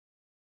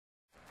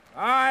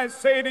I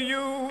say to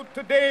you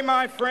today,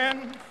 my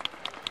friends,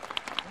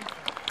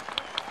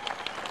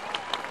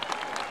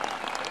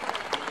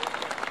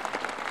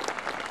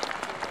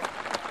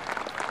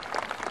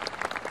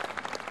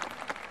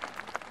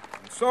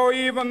 so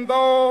even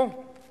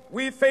though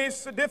we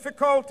face the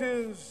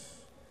difficulties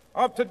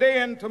of today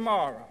and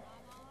tomorrow,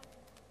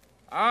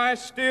 I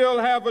still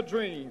have a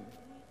dream.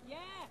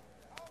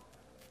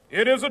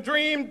 It is a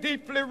dream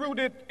deeply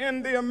rooted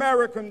in the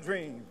American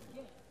dream.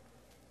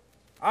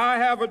 I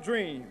have a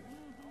dream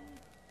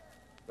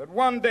that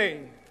one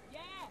day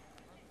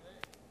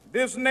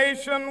this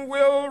nation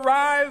will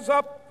rise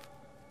up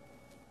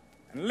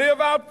and live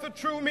out the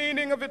true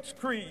meaning of its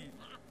creed.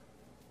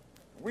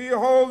 We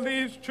hold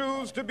these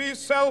truths to be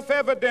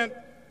self-evident,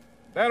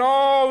 that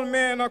all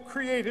men are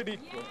created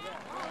equal.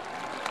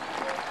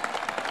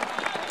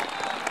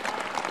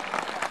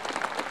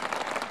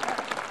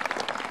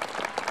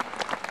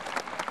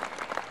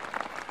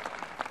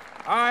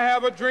 I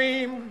have a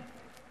dream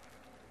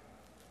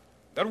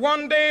that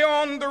one day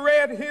on the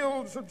red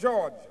hills of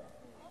Georgia,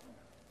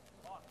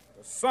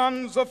 the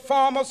sons of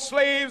former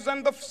slaves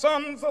and the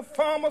sons of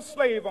former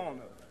slave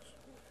owners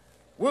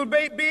will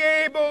be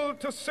able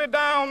to sit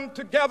down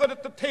together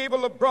at the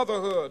table of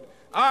brotherhood.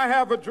 I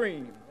have a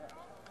dream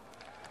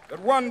that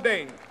one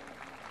day,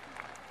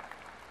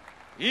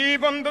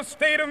 even the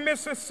state of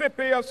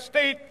Mississippi, a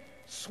state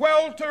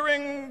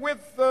sweltering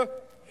with the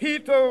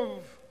heat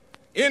of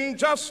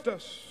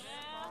injustice,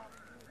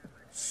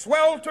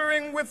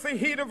 sweltering with the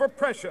heat of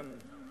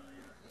oppression,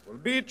 will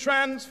be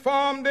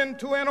transformed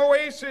into an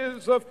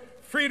oasis of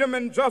freedom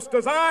and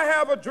justice. I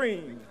have a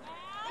dream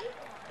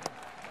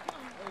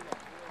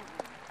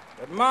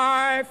that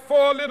my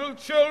 4 little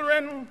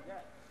children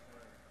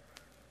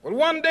will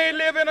one day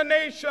live in a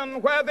nation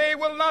where they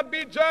will not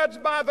be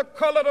judged by the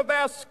color of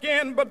their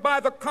skin, but by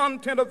the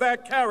content of their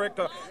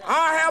character.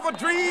 I have a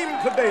dream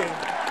today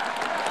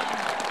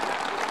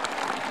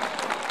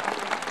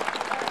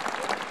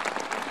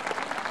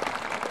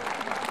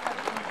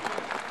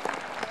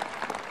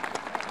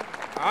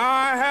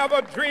I have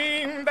a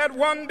dream that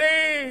one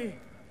day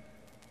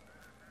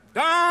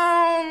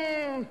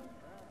down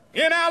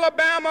in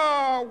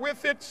Alabama,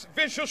 with its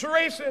vicious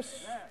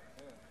racists,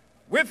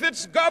 with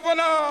its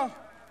governor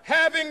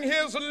having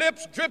his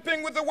lips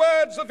dripping with the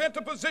words of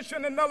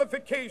interposition and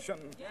nullification,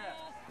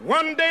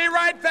 one day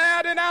right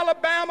there in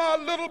Alabama,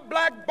 little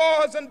black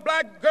boys and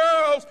black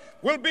girls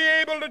will be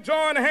able to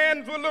join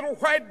hands with little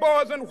white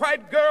boys and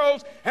white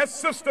girls as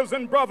sisters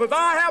and brothers.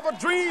 I have a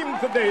dream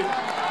today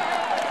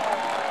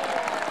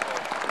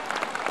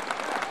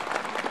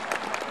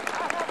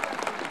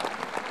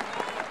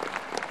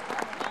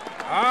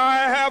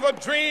I have a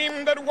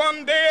dream that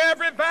one day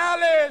every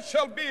valley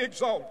shall be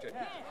exalted,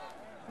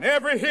 and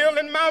every hill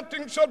and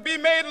mountain shall be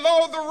made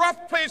low. The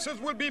rough places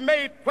will be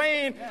made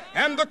plain,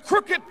 and the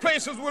crooked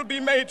places will be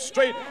made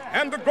straight,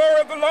 and the glory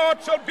of the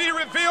Lord shall be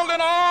revealed,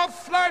 and all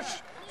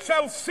flesh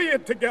shall see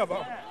it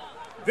together.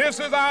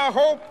 This is our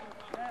hope.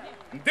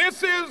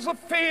 This is a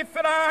faith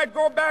that I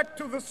go back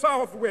to the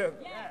South with.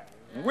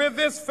 With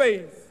this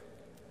faith,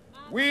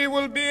 we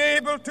will be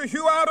able to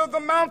hew out of the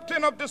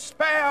mountain of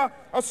despair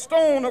a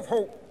stone of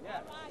hope.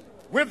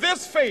 With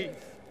this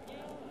faith,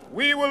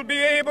 we will be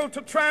able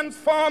to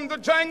transform the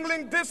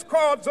jangling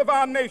discords of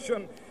our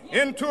nation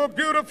into a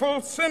beautiful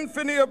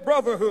symphony of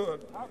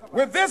brotherhood.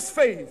 With this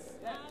faith,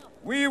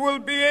 we will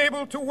be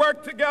able to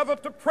work together,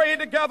 to pray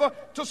together,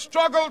 to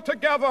struggle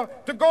together,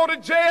 to go to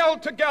jail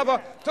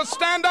together, to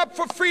stand up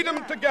for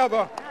freedom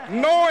together,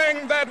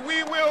 knowing that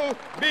we will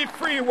be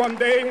free one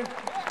day.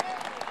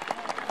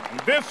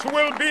 This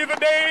will be the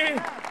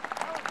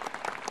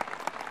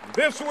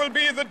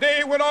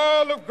day when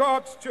all of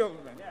God's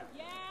children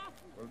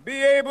will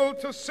be able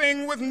to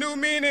sing with new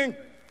meaning,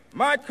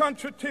 "My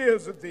country,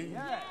 tears of thee.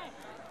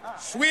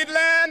 Sweet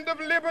land of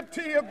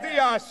liberty, of thee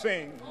I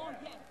sing.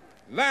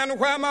 Land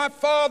where my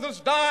fathers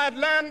died,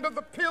 land of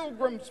the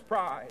pilgrim's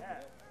pride.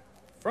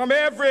 From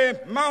every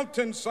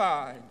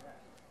mountainside,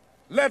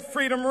 let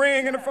freedom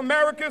ring. And if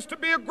America is to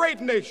be a great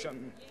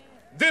nation,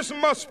 this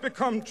must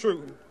become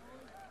true.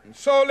 And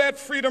so let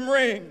freedom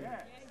ring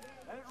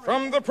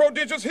from the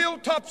prodigious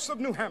hilltops of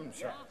New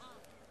Hampshire.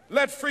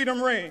 Let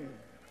freedom ring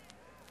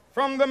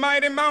from the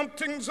mighty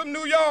mountains of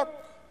New York.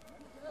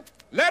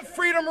 Let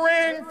freedom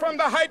ring from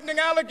the heightening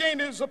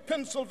Alleghenies of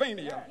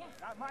Pennsylvania.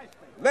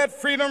 Let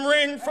freedom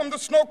ring from the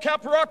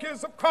snow-capped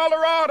Rockies of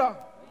Colorado.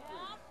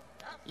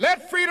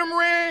 Let freedom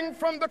ring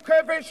from the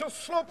curvaceous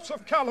slopes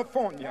of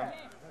California.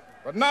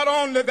 But not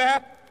only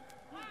that,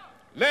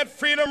 let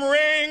freedom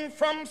ring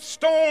from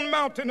Stone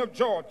Mountain of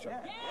Georgia.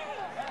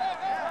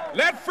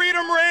 Let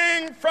freedom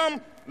ring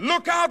from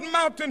Lookout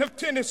Mountain of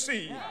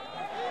Tennessee.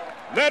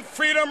 Let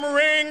freedom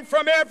ring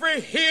from every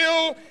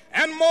hill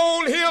and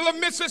molehill of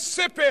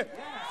Mississippi,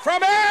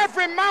 from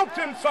every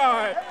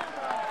mountainside.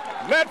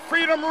 Let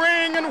freedom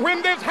ring, and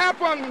when this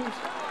happens,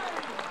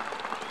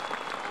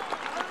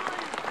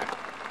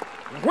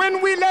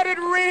 when we let it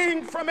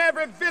ring from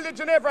every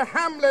village and every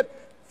hamlet,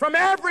 from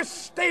every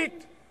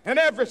state and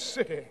every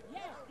city,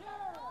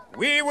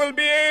 we will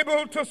be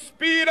able to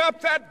speed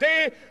up that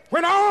day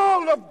when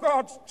all of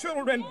God's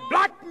children,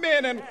 black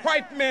men and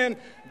white men,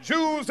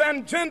 Jews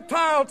and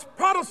Gentiles,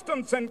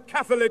 Protestants and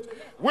Catholics,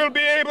 will be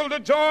able to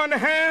join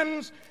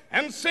hands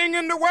and sing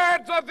in the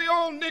words of the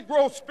old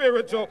Negro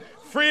spiritual,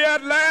 free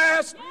at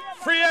last,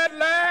 free at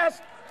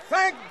last.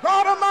 Thank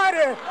God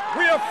Almighty,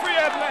 we are free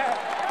at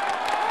last.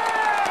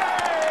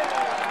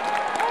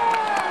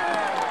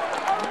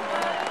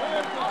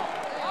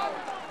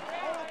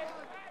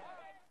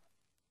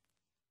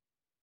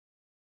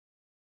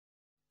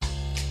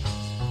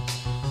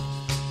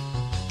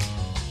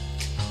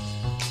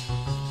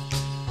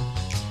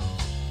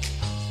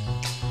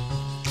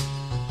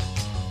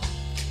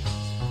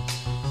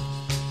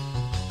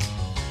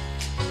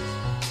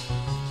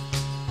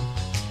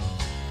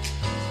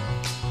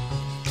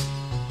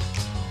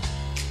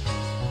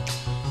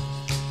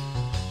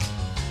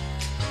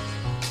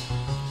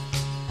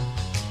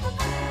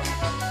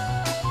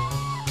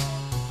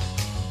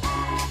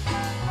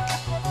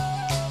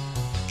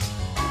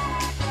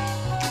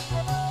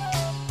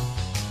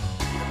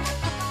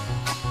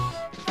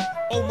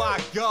 Oh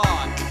my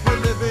God, we're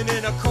living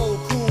in a cold,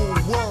 cruel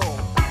world.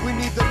 We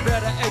need to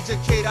better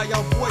educate our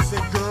young boys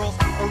and girls.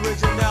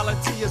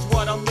 Originality is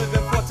what I'm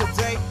living for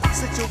today.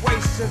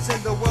 Situations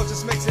in the world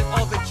just makes it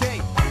all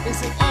decay.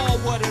 Is it all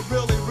what it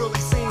really, really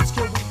seems?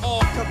 Can we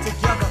all come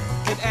together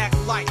and act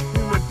like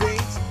human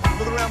beings?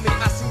 Look around me,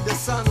 I see the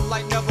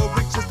sunlight never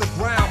reaches the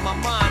ground. My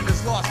mind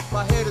is lost,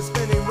 my head is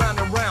spinning round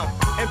and round.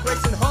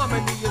 Embracing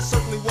harmony is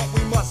certainly what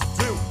we must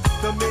do.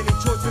 The many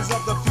choices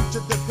of the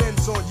future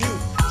depends on you.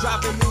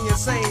 Driving me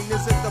insane,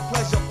 is it the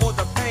pleasure or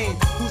the pain?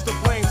 Who's to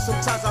blame?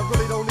 Sometimes I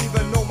really don't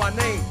even know my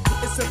name.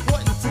 It's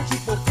important to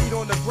keep your feet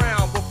on the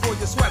ground before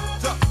you're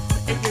swept up,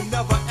 and you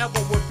never ever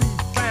will be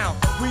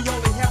found. We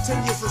only have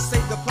 10 years to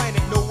save the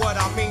planet, know what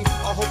I mean?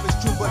 I hope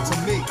it's true, but to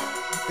me,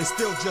 it's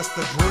still just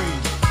a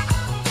dream.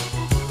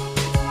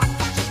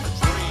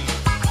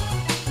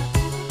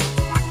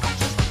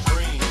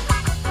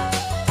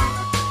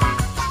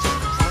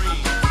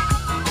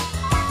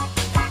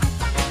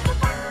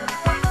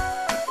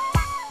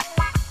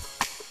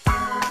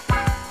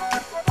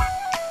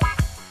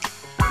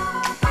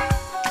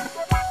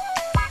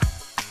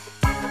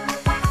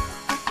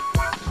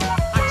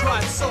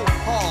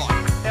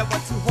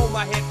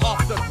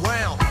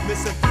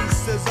 Missing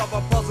pieces of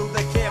a puzzle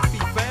that can't be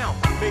found.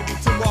 Maybe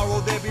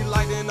tomorrow there'll be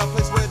light in a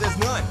place where there's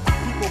none.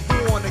 People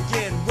born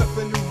again with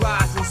a new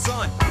rising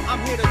sun. I'm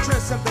here to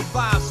transcend the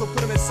vibes, so put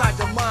them inside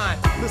your mind.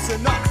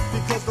 Listen up,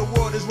 because the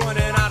world is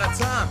running out of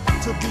time.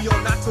 To be or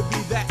not to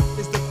be, that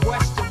is the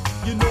question.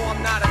 You know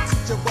I'm not a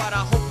teacher, but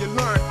I hope you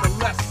learned the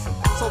lesson.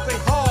 So think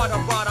hard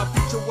about our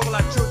future, what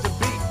will our children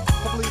be?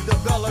 Hopefully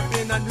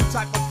developing a new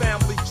type of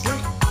family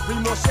tree.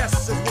 Remorse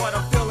is what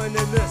I'm feeling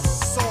in this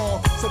song.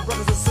 So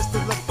brothers and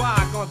sisters, look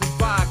bygones be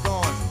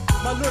bygones.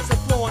 My lips are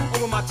flowing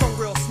over my tongue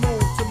real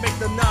smooth to make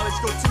the knowledge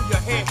go to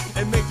your head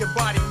and make your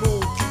body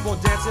move. Keep on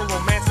dancing,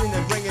 romancing,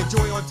 and bringing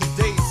joy on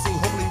today's scene.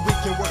 Hopefully we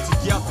can work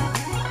together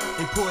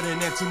and put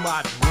an end to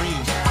my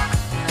dreams.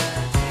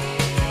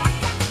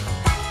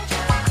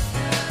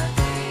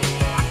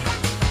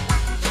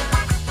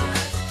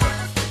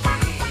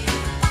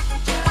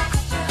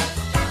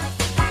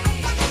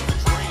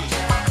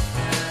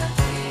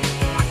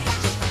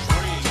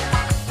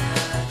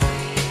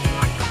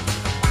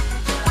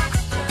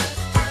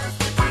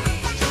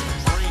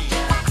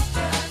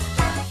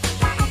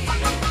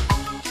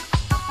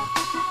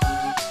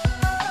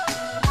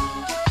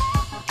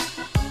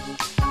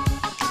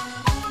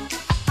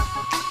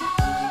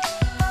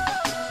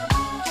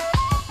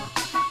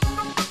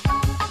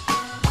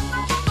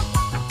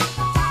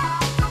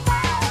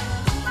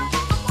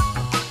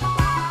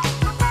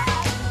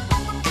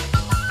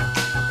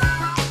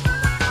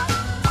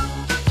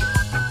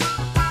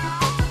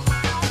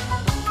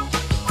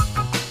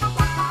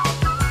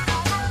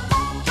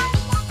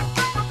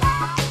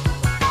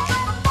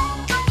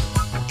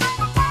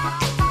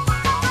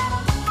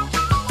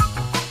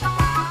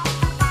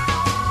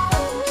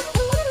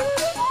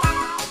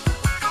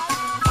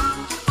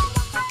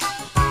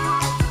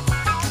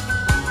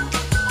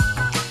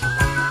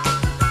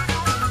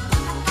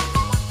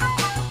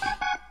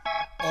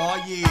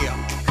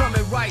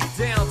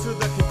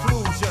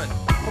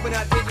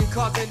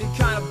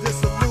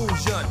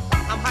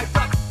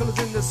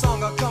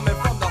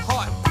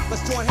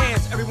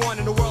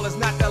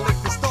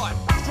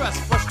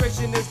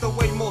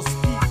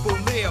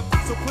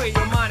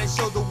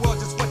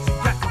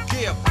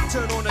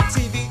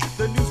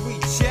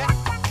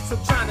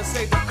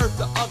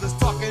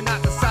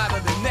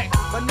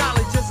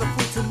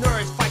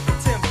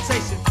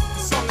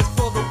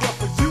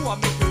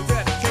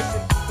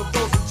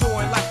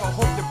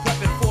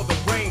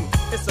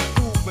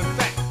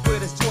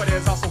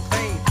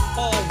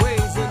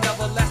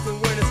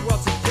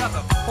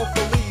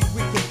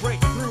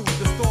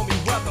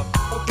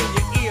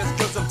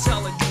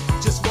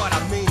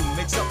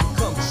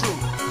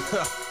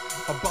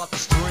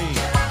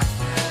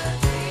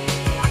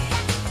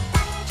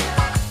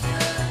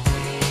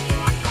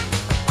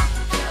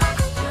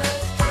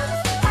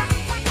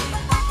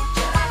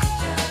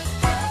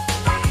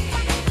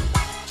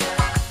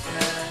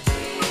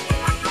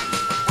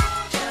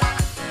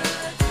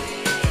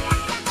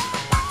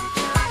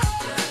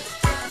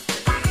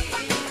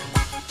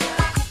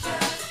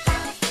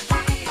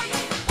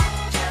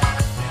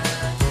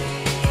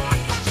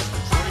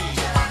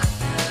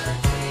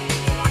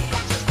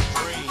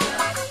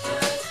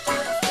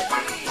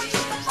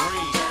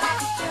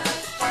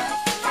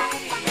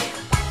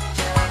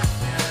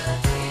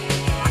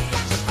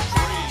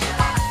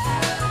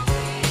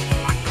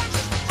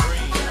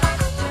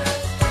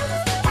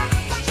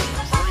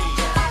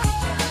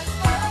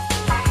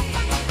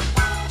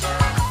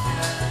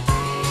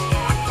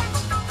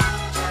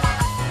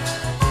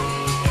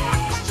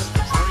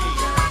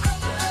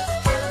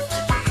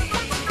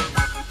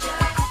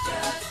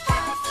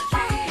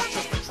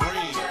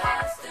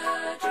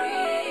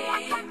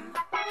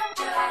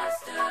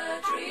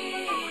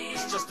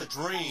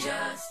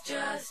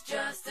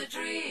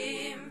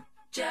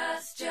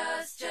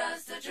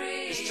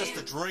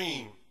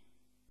 dream.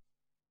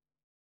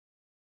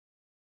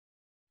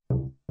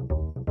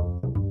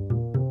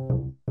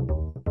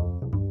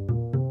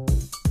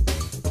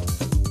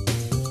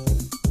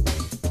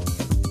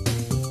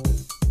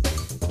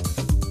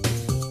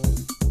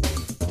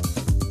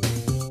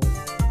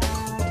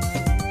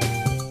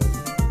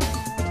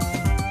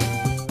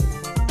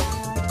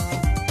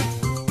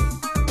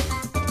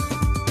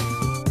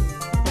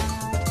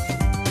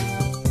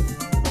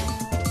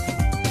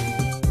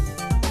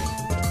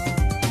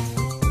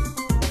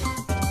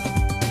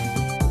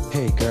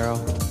 Hey girl,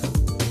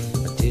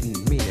 I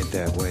didn't mean it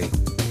that way.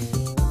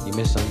 You're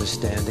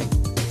misunderstanding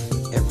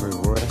every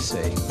word I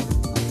say.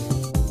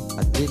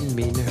 I didn't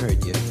mean to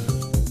hurt you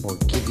or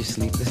give you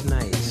sleepless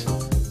nights.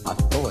 I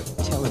thought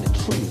telling the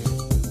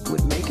truth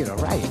would make it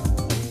alright.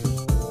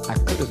 I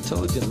could have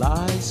told you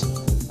lies,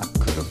 I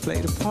could have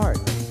played a part.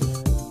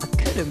 I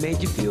could have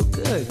made you feel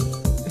good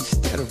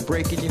instead of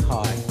breaking your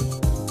heart.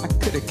 I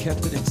could have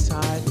kept it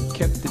inside,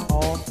 kept it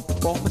all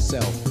for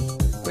myself.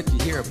 But you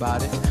hear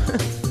about it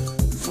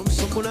from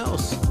someone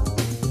else.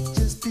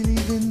 Just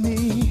believe in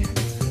me,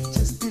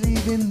 just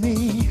believe in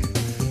me,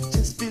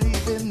 just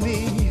believe in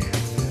me,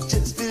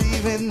 just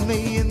believe in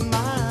me and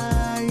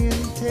my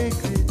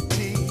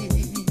integrity.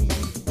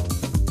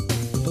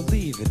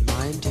 Believe in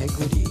my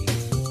integrity.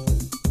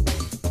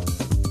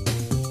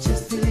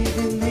 Just believe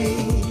in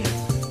me,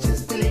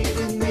 just believe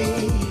in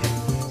me,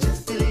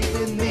 just believe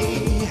in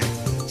me,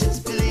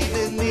 just believe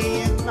in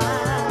me and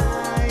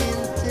my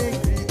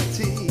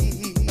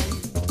integrity.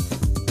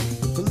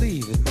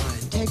 Believe in my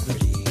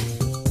integrity.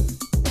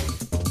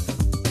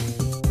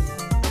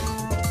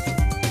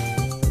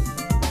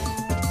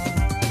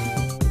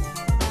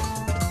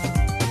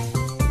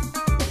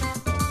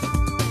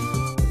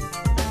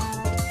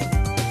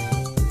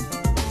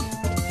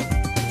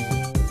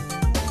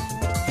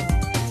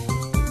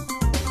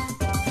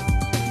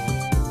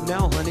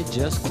 Now, honey,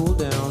 just cool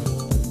down.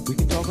 We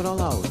can talk it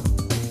all out.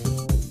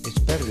 It's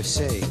better to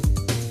say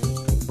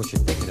what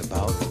you're thinking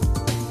about.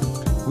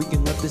 We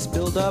can let this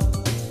build up,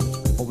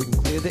 or we can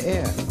clear the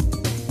air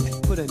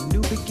and put a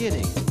new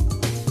beginning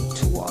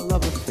to our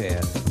love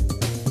affair.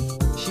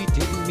 She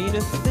didn't mean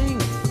a thing.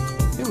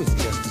 It was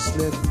just a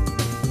slip.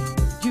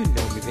 You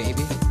know me,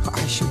 baby.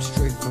 I shoot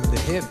straight from the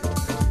hip.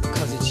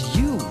 'Cause it's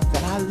you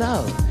that I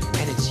love,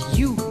 and it's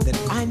you that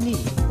I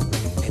need.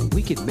 And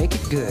we can make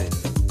it good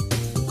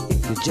if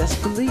you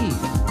just believe.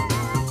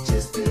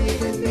 Just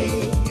believe in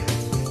me,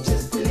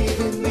 just believe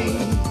in me,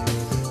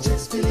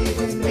 just believe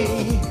in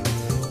me,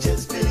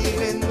 just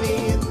believe in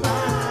me and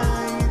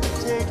my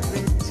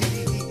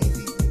integrity.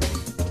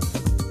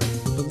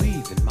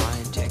 Believe in my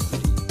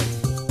integrity.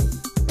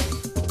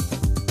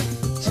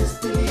 Just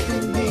believe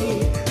in me,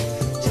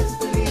 just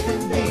believe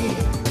in me,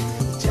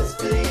 just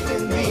believe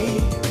in me,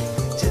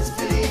 just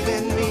believe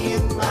in me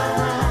and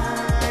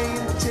my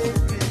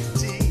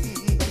integrity.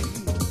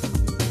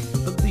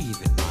 Believe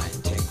in my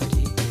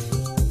integrity.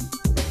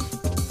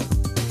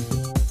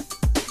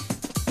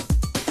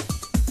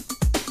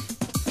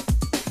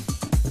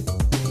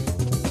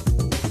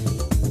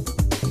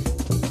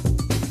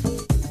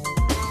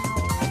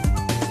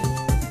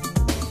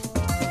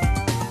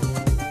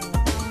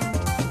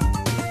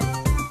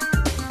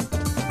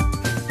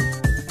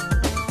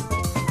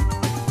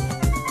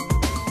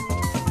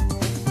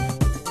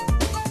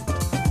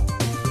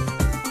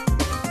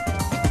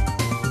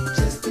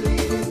 Just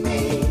believe in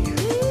me,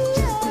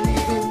 just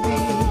believe in me,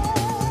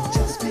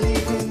 just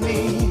believe in me,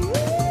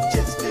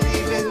 just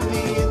believe in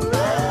me and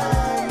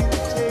my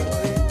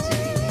integrity.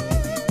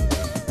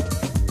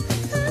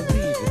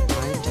 Believe in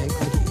my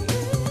integrity.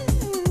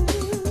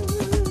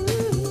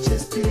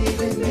 Just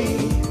believe in me,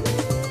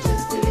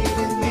 just believe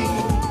in me,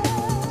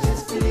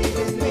 just believe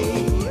in me,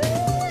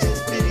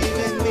 just believe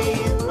in me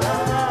and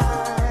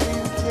my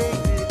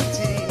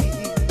integrity.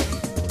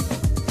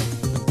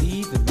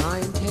 Believe in my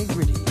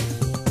integrity.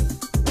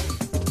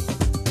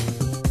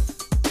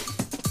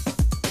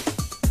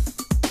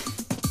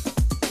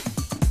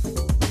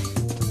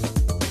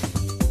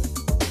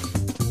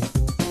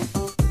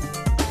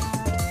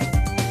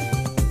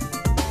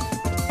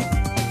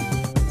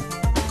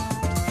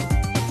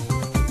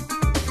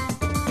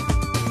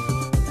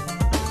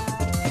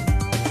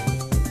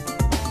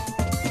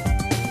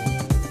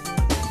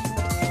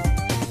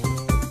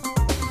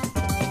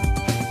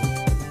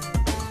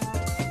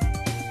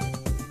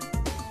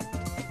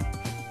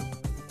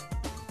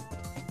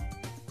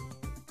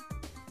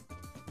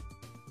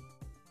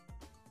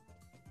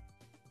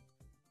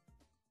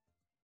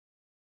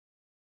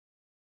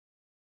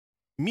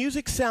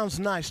 Music sounds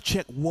nice,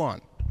 check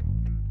 1.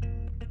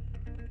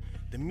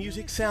 The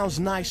music sounds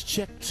nice,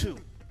 check 2.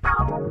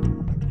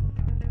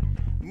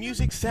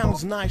 Music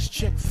sounds nice,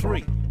 check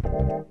 3.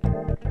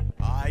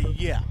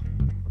 Yeah.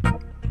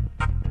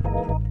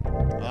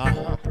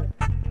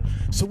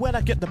 So where'd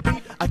I get the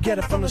beat? I get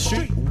it from the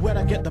street. Where'd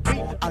I get the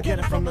beat? I get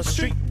it from the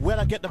street. Where'd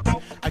I get the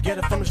beat? I get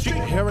it from the street.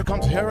 Here it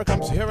comes, here it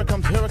comes, here it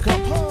comes, here it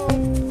comes.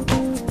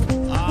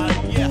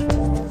 Yeah.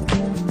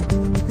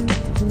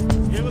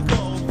 Here we go.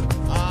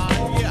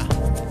 Yeah.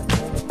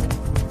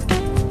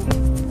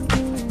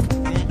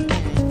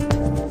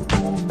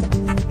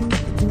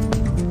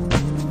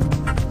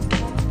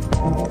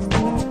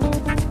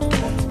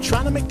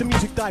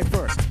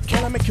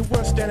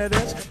 understand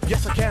it is?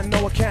 Yes, I can,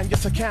 no, I can,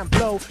 yes, I can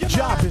blow.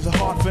 Job is a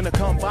hard thing to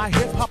come by.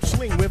 Hip hop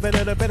swing with a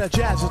little bit of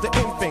jazz is the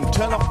in thing.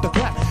 Turn off the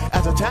crap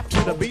as I tap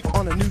to the beat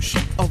on a new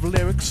sheet of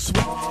lyrics.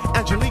 Sweet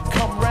Angelique,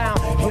 come round,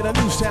 hear the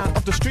new sound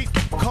of the street,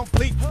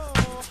 complete.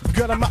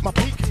 Gotta map my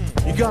peak,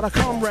 you gotta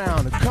come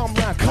round, come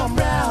round, come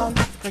round.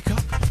 Wake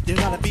up, you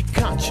gotta be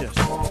conscious.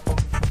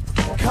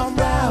 Come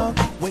round,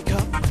 wake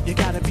up, you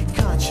gotta be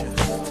conscious.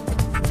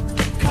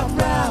 Come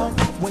round,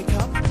 wake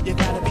up, you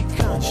gotta be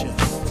conscious.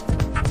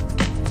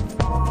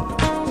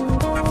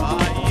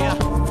 Yeah,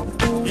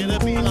 get a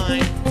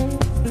beeline.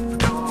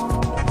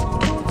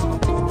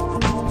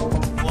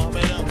 Warm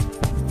it up.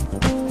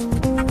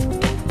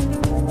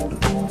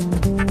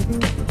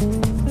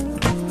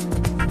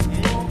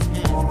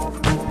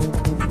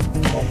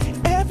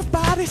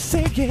 Everybody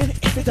singing,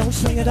 if it don't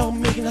swing, it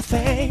don't mean a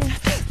thing.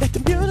 Let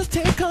the music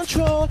take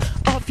control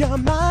of your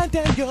mind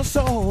and your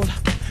soul.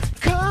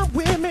 Come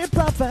with me,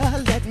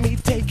 brother, let me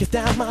take you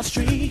down my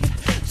street.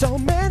 So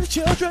many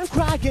children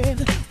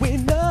crying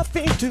with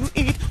nothing to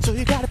eat. So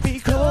you gotta be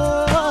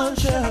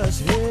conscious,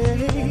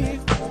 hey.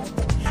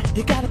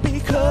 You gotta be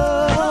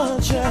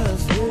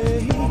conscious,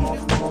 hey.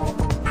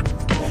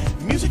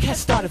 Music has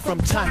started from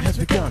time has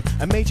begun.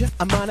 A major,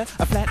 a minor,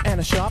 a flat and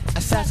a sharp,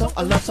 a sad song,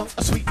 a love song,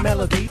 a sweet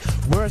melody.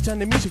 Words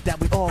and the music that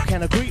we all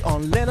can agree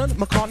on. Lennon,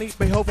 McCartney,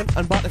 Beethoven,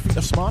 and Bodhi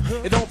are smart.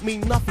 It don't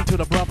mean nothing to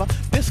the brother.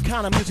 This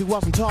kind of music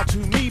wasn't taught to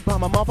me by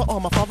my mother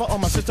or my father or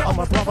my sister or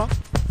my brother.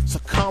 So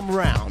come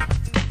round.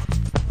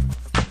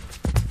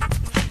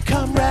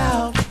 Come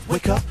round,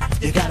 wake up,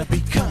 you gotta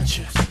be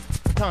conscious.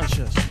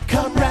 Conscious.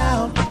 Come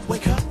round,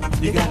 wake up,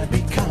 you gotta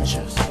be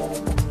conscious.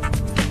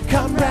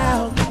 Come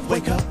round,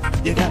 wake up,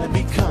 you gotta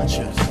be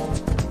conscious.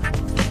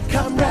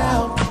 Come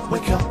round,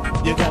 wake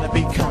up, you gotta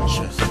be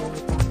conscious.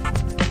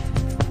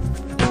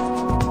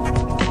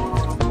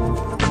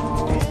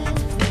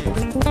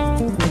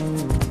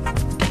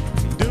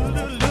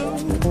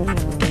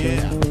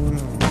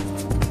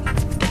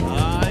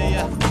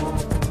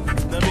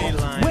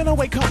 When I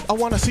wake up, I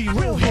wanna see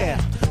real hair,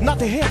 not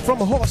the hair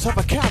from a horse of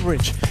a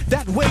carriage.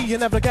 That way you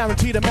never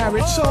guarantee the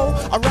marriage, so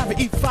I'd rather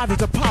eat 5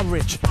 as a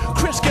porridge.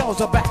 Chris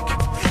girls are back.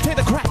 Take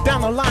the crack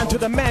down the line to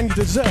the man you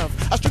deserve.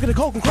 I struck the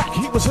coke and crack,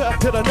 he was hurt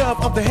to the nerve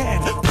of the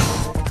head.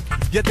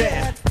 You're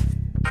dead.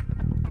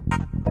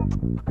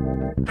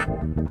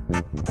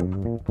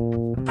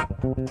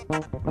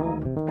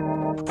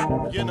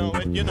 You know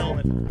it, you know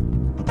it.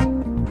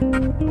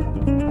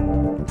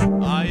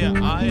 Ah yeah,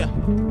 ah yeah.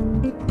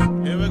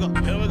 Here we go,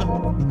 here we go.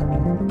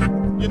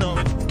 You know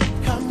it.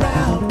 Come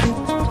round.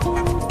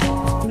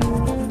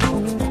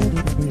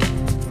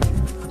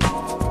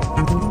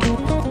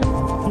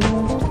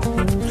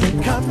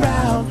 Come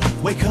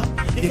round, wake up,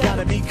 you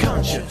gotta be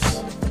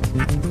conscious.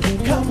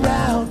 Come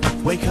round,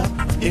 wake up,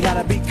 you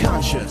gotta be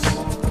conscious.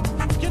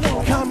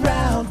 Come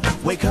round,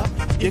 wake up,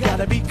 you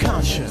gotta be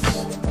conscious.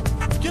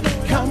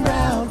 Come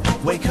round,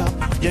 wake up,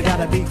 you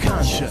gotta be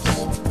conscious.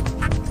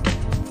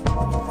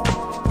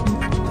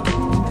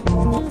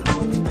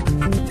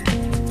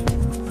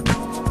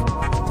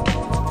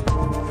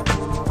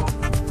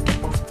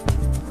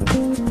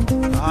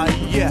 Ah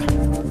yeah.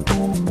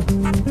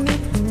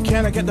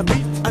 Can I get the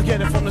beat? I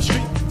get it from the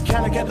street.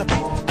 Can I get the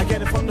beat? I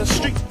get it from the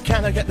street.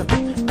 Can I get the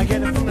beat? I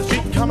get it from the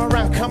street. Come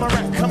around, come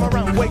around, come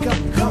around, wake up.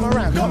 Come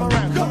around, come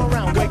around, come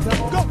around, wake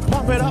up. Go,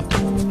 pump it up.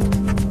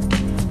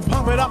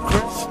 Pump it up,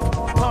 Chris.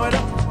 Pump it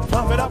up.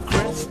 Pump it up,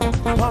 Chris.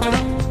 Pump it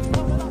up.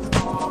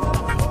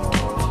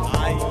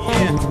 Ah,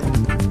 yeah.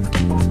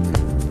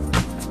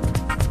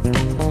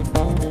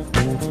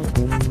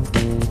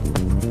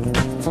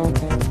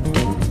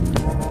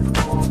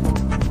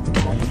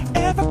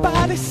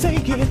 Everybody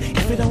singing,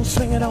 if it don't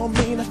swing, it don't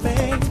mean a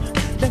thing.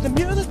 Let the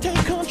music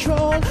take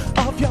control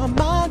of your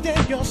mind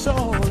and your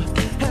soul.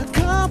 And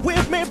come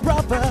with me,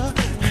 brother,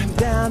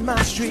 down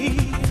my street.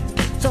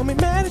 So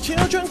many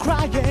children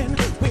crying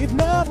with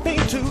nothing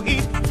to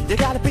eat. You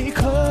gotta be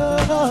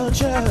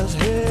conscious,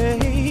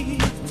 hey.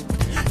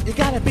 You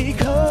gotta be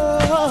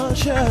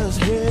conscious,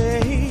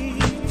 hey.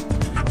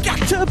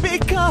 Got to be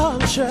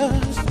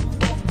conscious.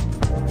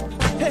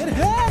 Hey,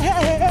 hey,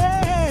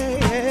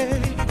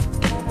 hey.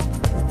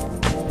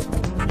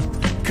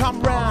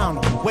 Come round,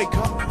 wake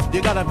up,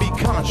 you gotta be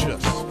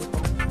conscious.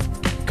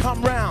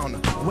 Come round,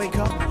 wake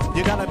up,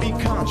 you gotta be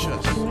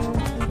conscious.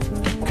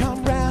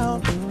 Come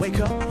round, wake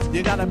up,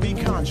 you gotta be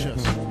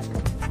conscious.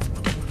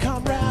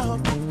 Come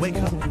round,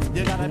 wake up,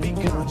 you gotta be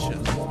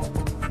conscious.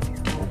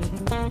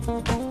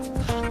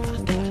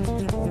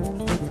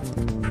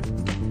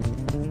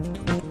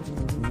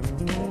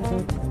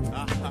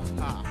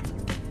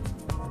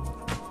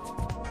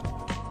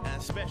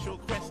 And special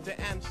request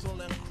to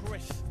Ansel and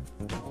Chris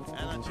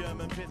and our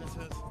German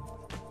visitors.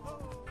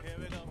 Here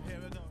we go, here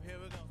we go, here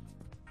we go.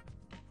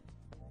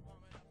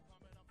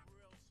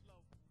 Coming up real slow.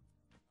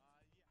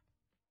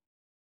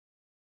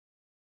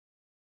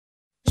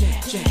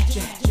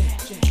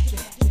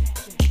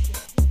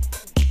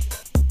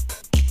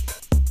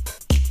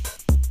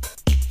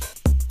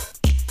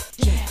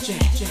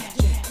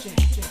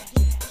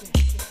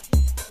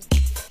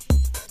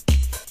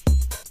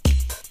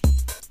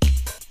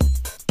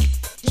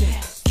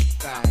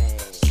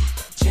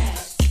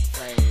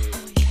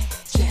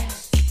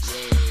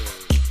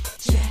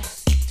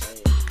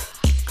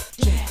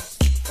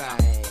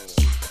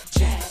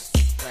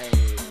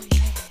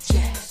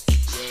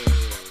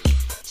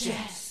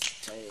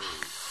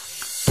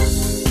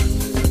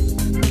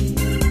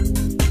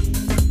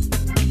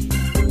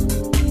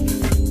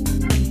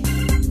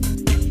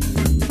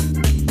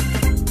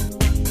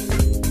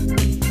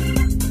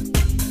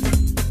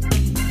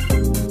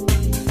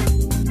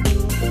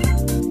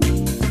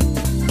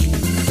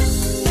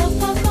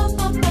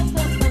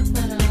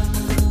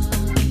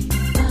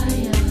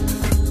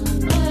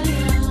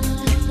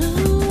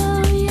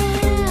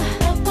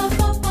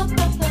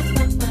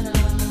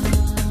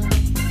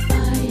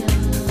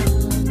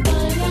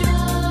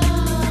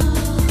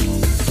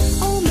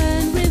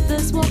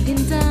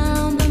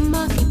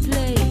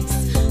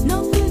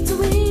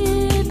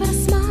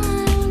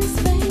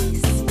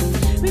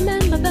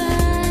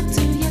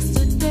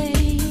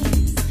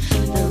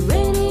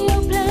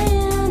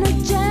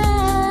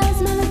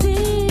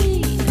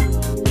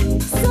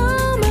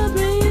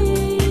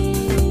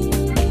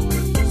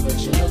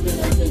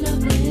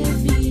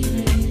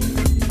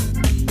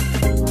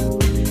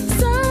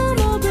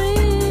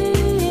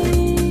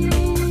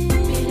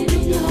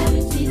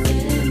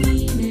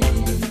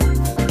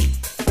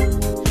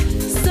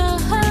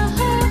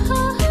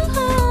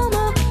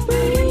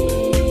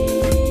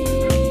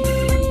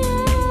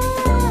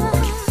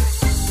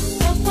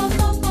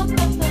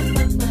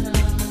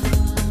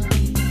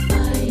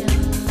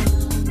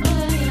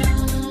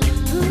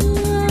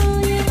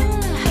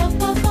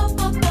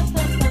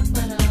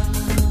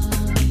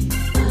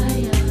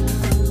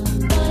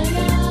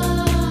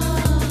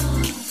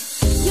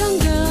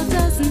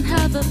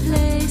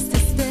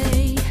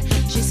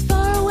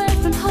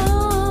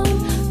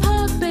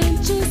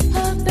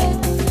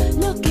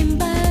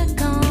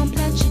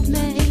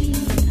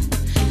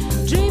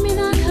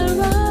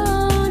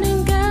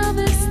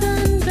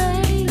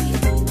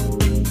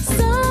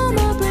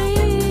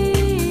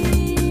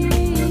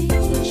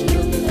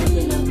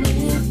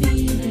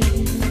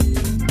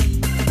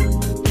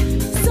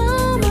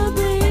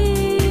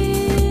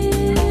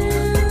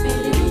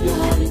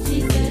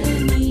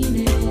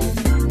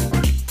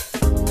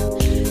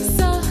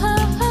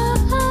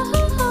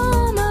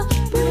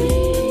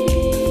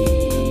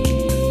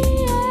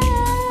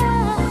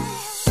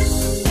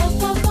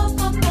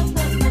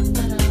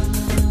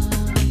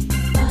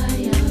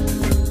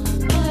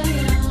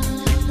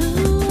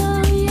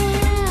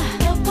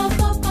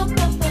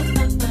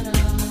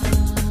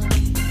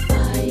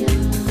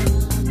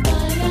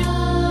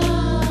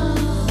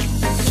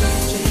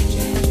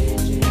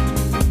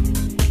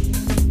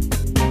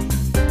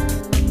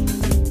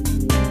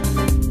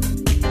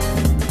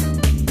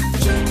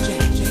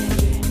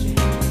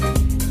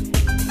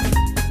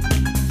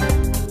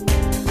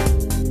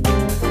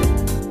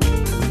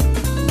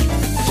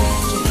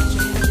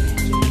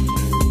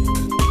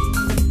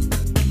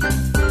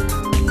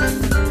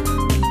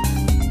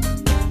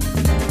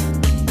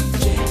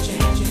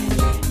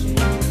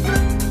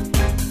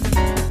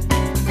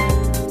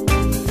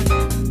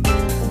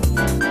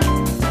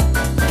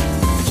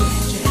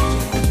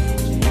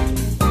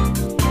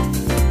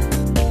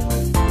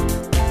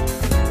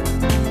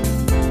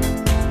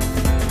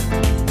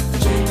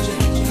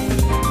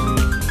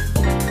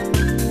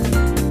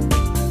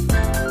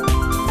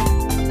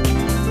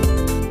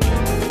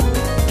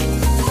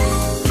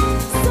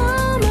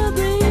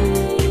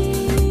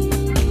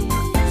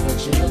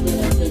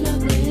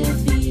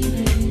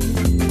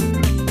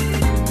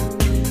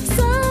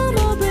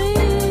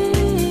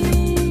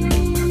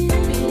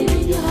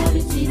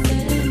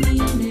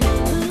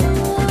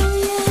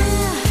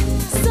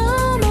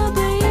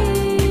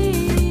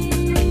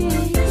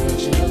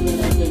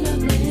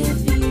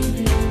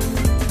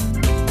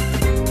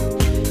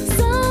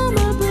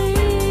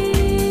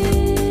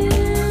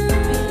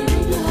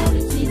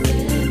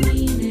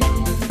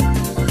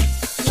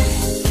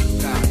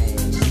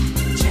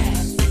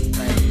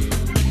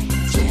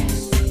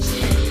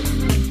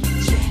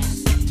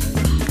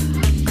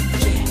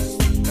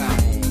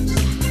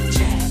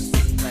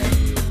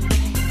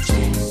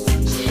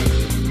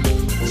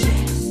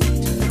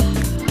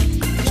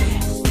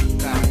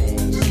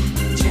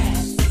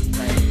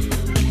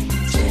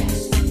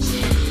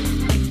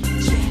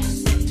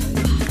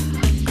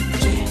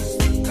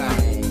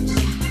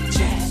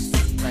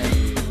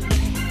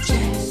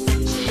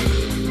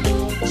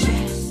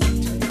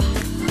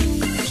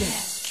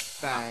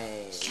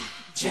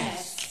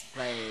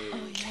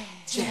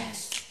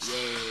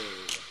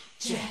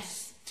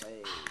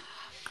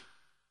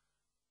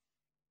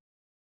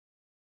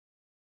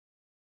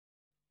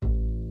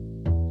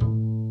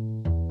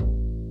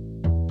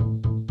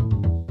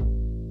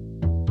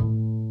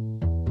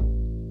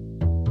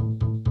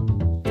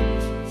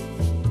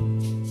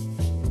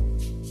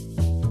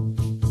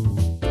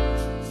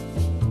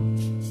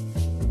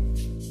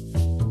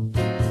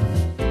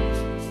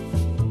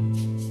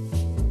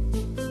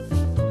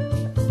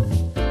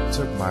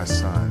 my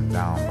son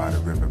down by the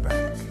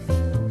riverbank,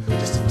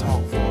 just to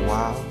talk for a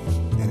while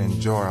and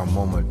enjoy a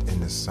moment in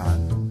the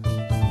sun.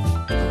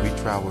 And we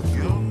traveled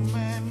through,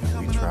 and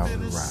we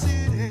traveled around.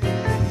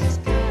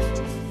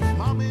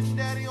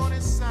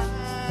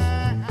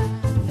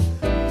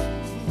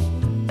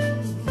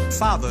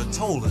 Father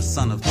told us,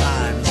 son of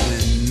times,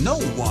 when no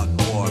one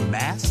wore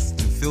masks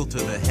to filter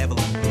the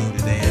heavily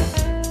polluted air.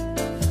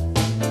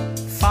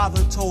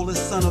 Father told us,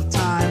 son of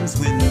times,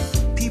 when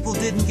people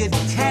didn't get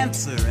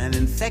cancer and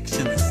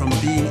infections from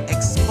being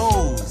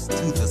exposed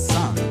to the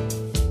sun.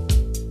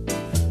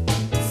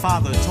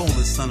 Father told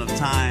us, son of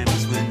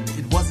times, when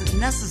it wasn't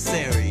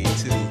necessary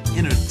to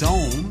enter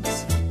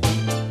domes,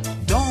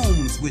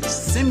 domes which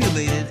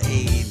simulated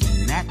a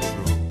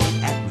natural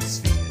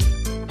atmosphere.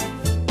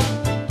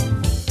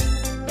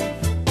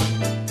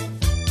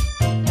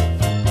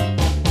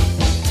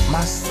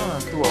 My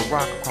son threw a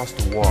rock across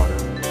the water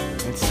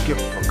and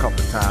skipped a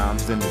couple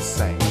times, then it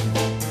sank.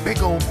 Big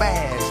old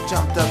bass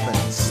jumped up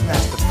and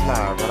snatched the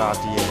flower right out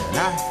the air. And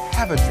I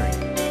have a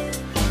dream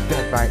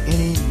that by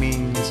any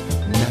means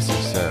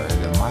necessary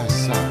that my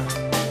son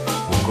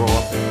will grow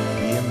up and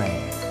be a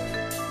man.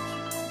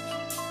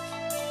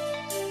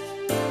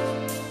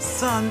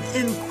 Son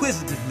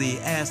inquisitively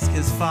asked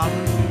his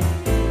father,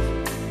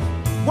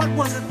 what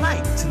was it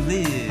like to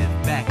live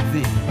back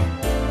then?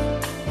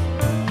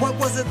 What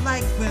was it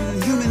like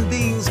when human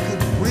beings could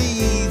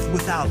breathe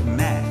without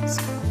masks?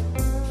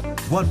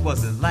 What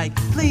was it like?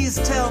 Please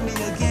tell me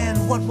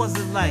again, what was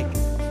it like?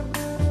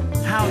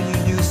 How you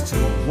used to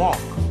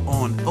walk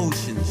on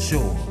ocean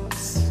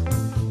shores.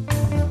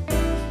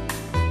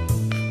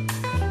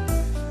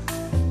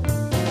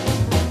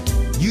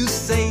 You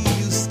say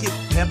you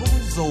skipped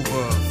pebbles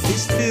over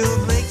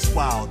fish-filled lakes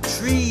while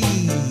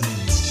trees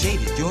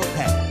shaded your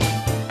path.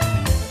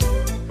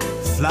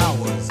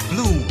 Flowers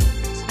bloomed.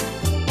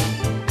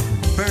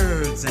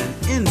 Birds and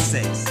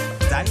insects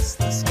dice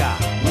the sky.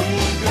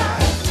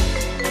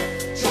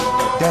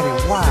 Daddy,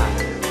 why?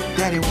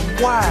 Daddy,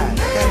 why?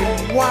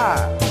 Daddy, why?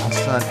 My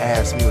son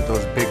asked me with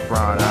those big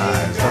brown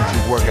eyes, don't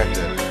you work at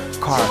the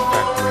car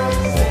factory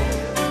anymore?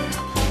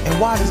 And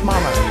why does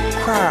mama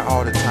cry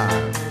all the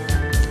time?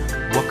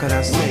 What could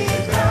I say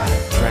as I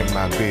drank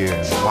my beer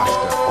and watched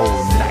the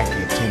old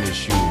Nike tennis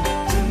shoe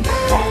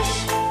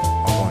wash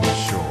up on the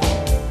shore?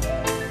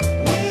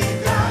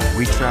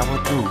 We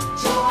traveled through.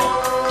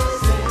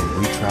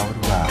 We traveled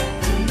around.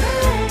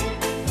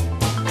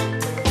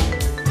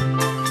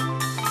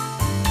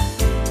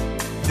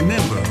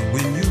 Remember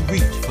when you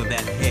reach for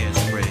that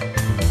hairspray,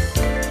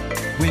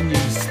 when you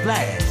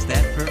splash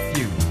that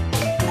perfume,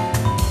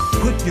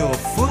 put your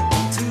foot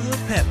to the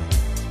pedal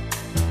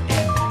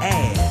and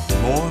add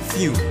more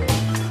fuel.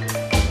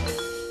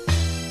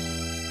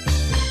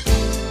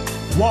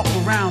 Walk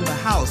around the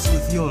house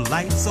with your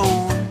lights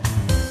on.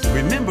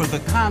 Remember the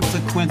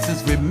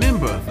consequences,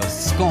 remember the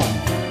scorn.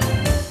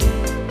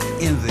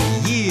 In the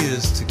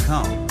years to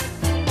come,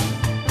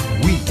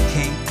 we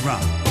can't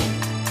run.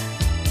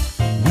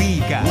 We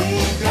got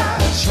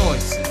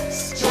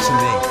choices to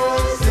make.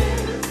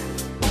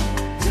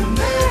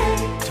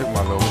 Took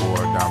my little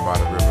boy down by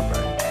the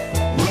riverbank.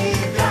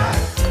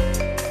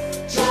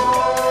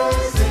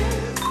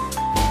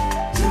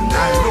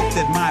 I looked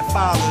at my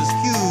father's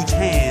huge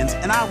hands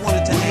and I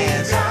wanted to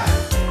ask,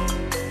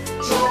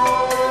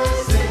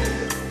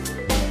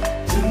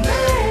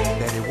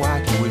 Daddy,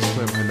 why can we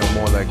swim here no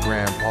more like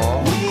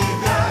Grandpa?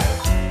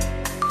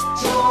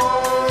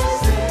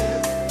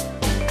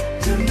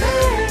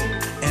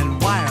 and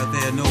why are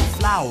there no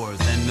flowers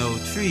and no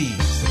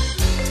trees?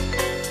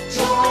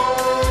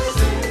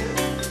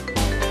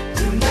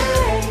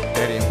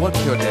 Daddy, what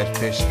killed that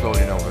fish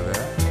floating over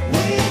there?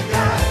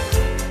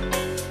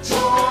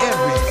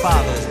 Every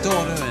father's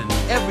daughter and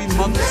every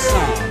mother's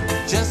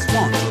son just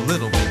wants a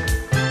little bit.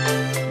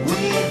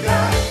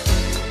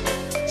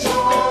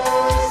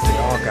 They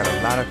all got a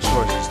lot of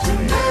choices to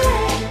make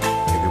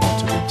if they want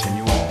to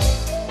continue on.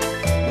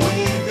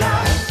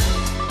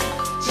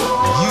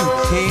 You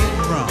can't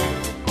run.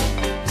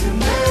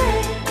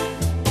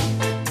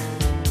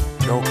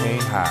 Joe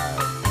can't hide.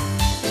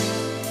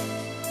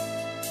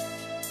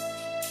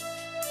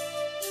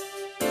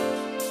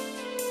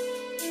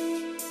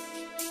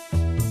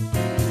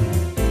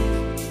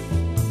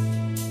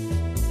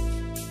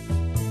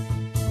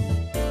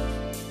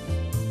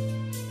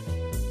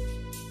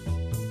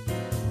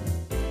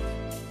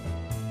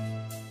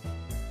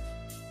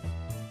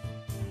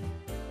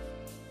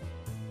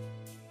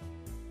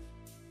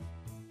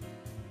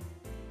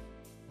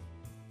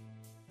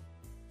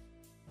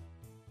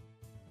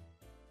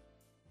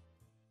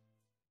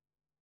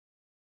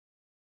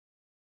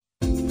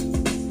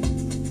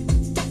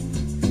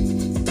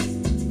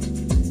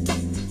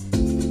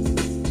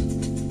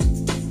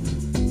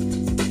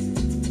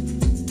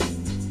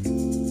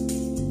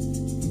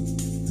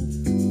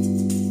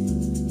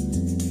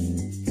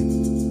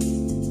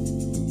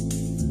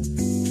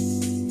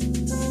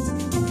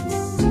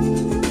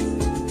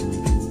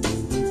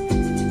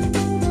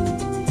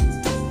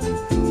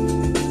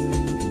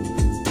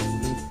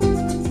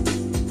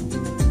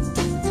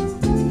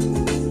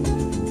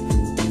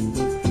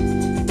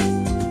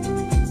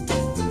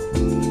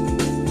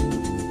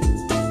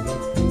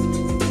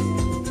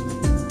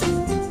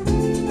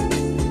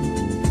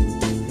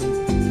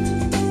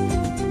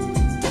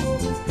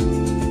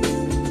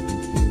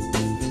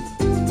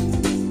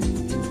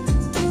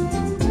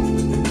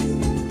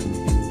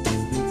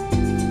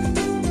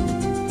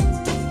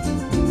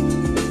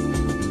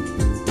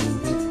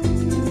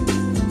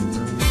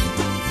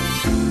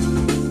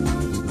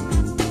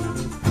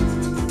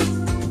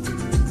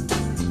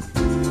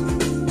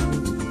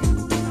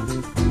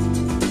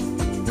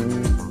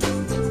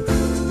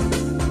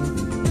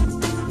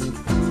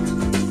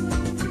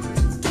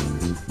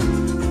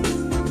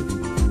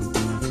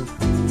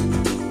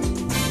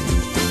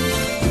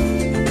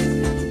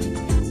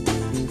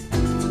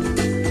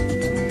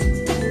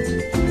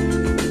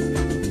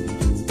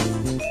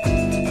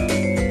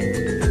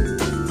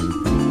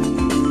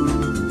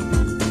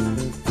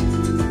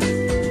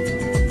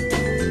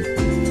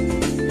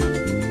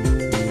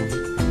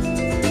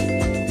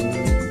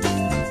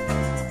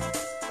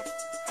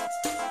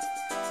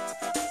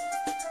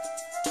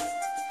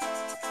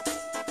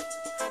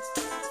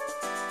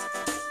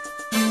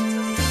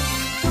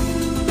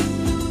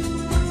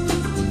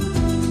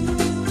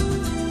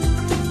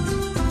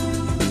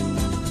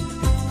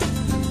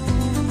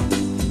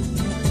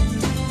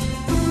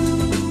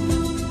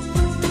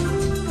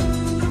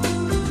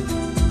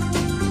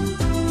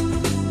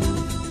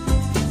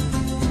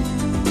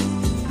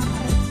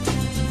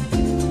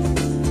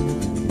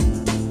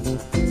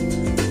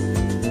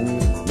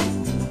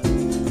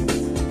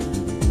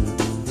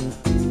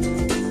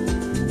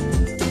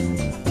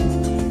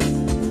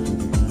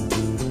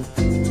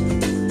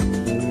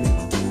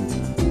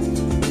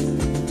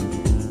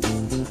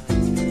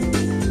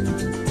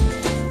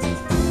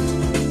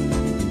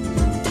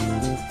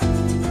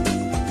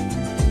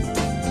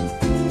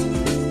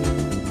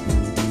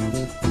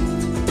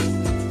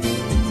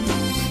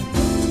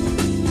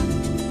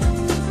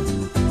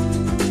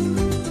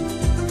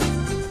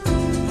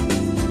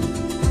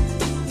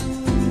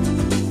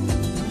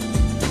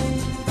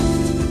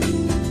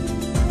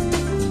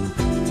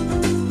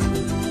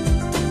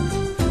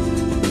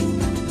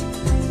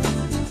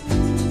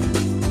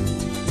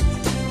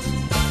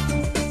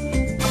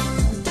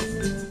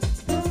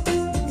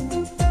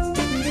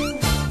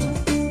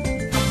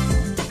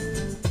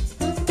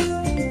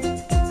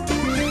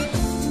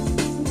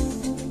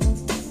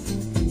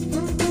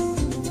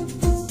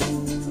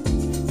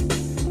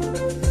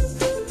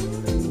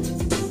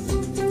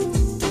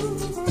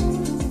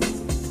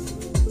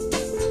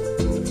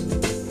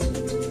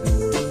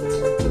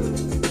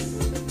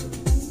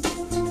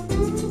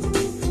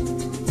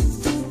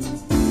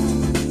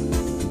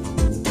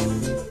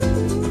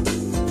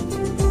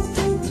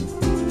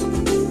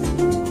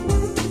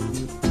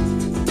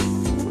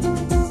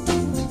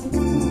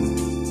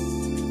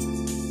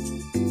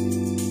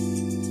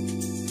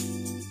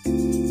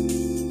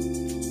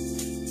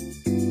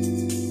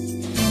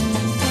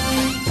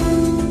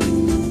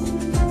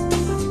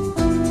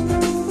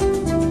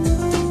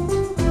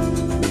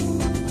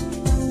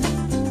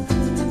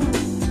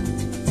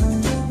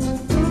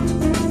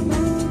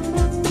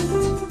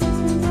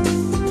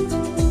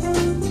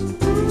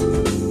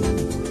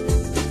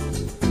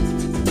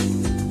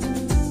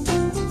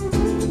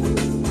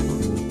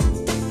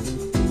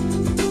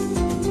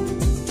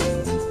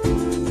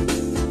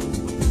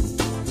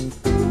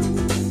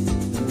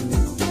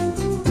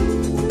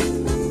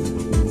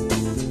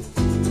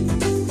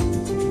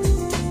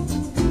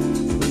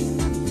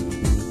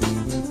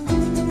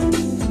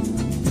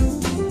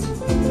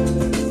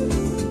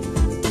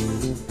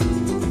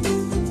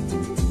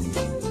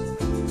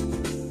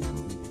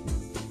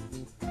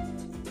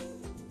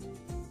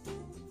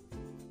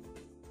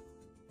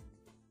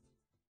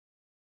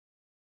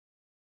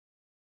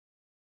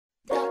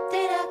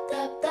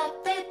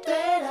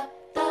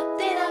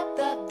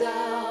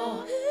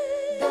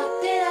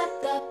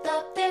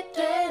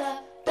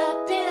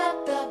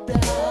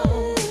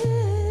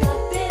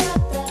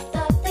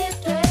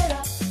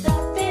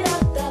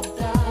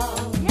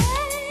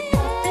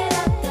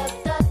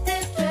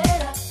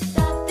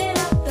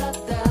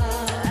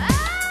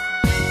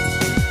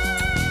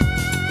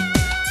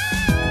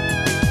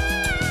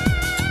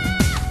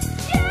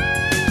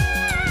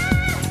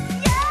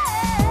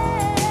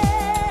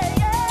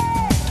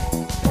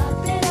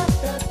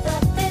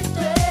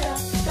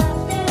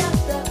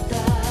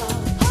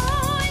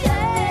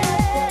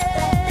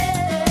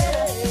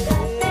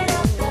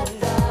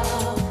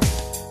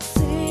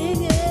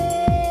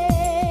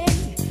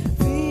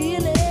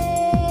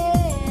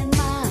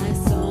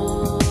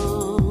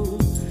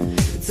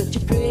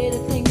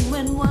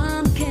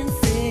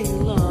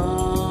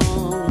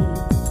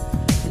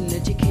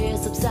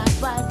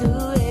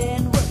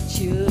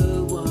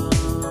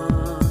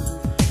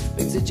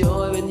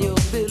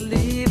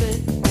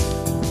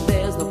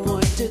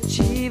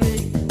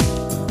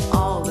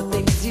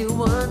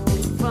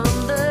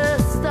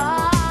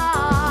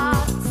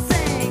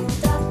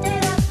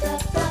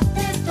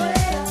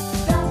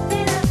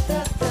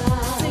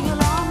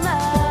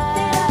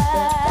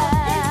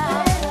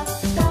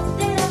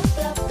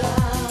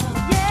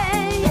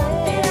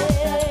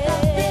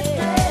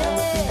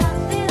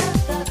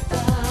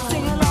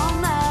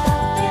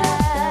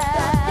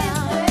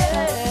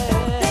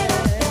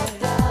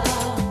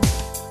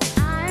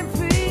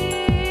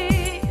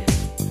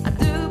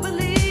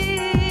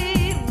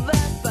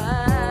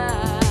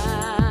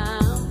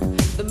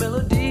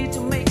 melody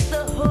to make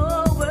the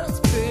whole world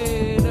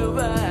spin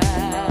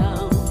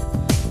around.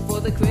 For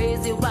the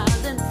crazy,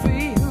 wild and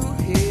free who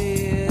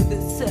hear the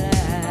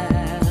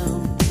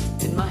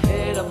sound. In my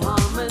head of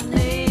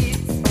harmonies,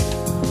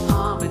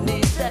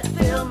 harmonies that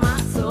fill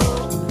my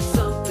soul.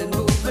 Something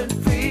moving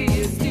free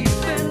is deep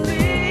in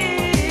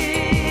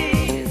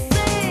me.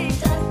 Sing,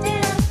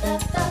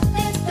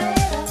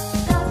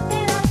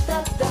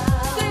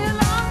 sing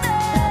along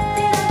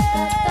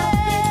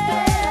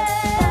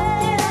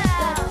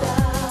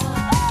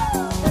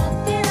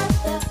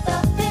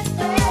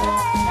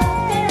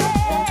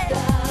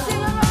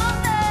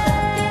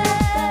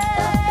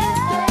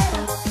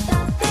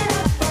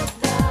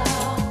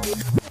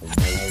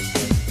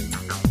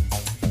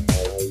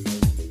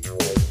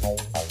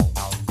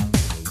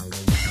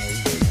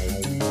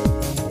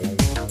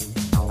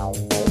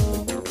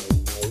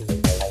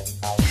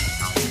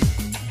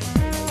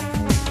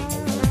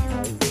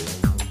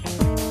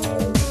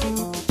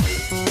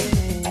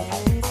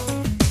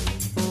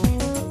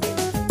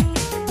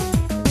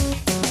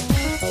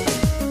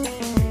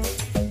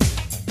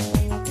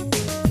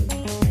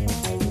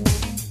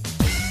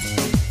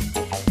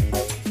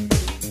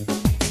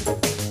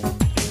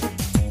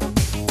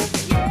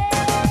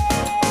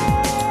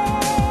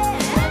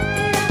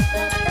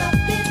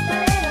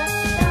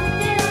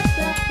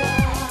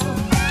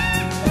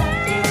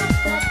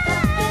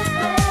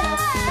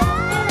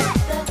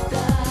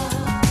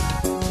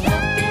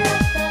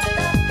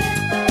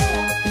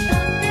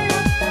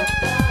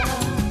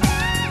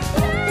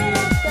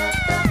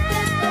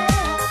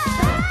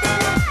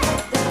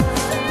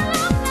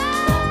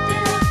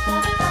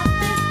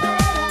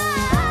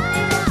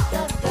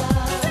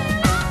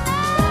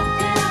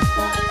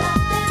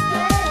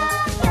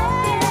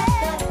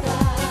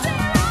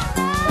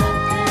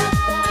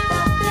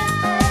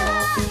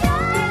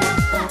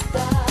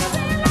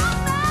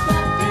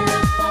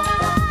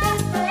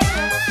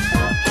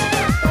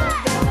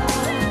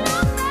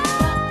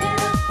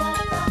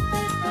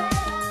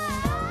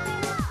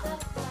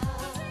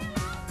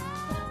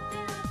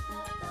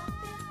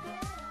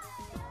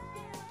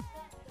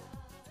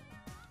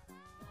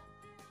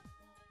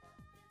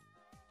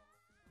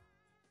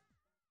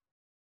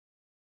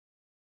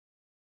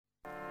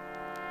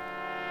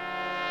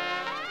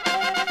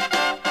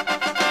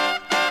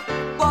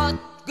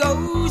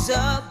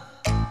up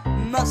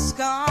must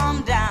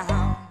come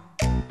down.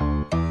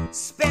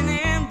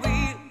 Spinning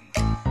wheel,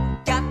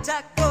 got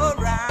to go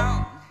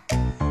round.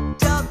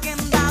 Talking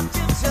about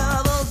your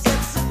troubles,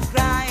 it's a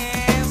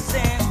crying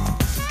sin.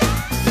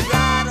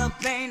 Ride a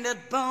painted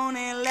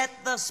pony, let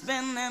the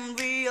spinning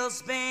wheel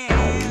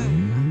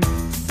spin.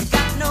 You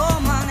got no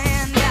money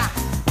and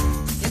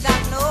you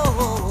got no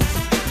hope.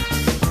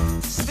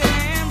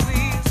 Spinning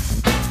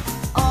wheels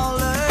all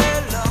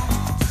alone.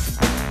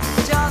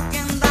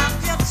 Talking about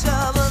your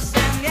troubles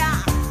and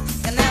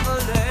you never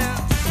learn.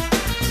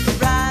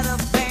 Ride a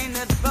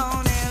painted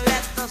pony,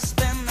 let the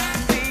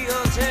spinning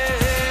wheel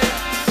turn.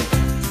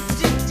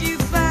 Did you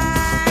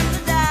find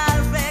the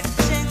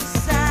direction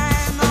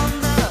sign on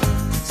the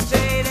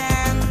straight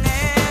and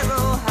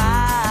narrow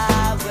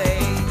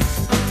highway?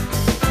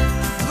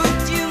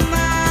 Would you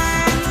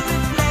mind the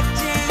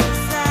reflecting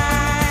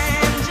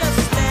sign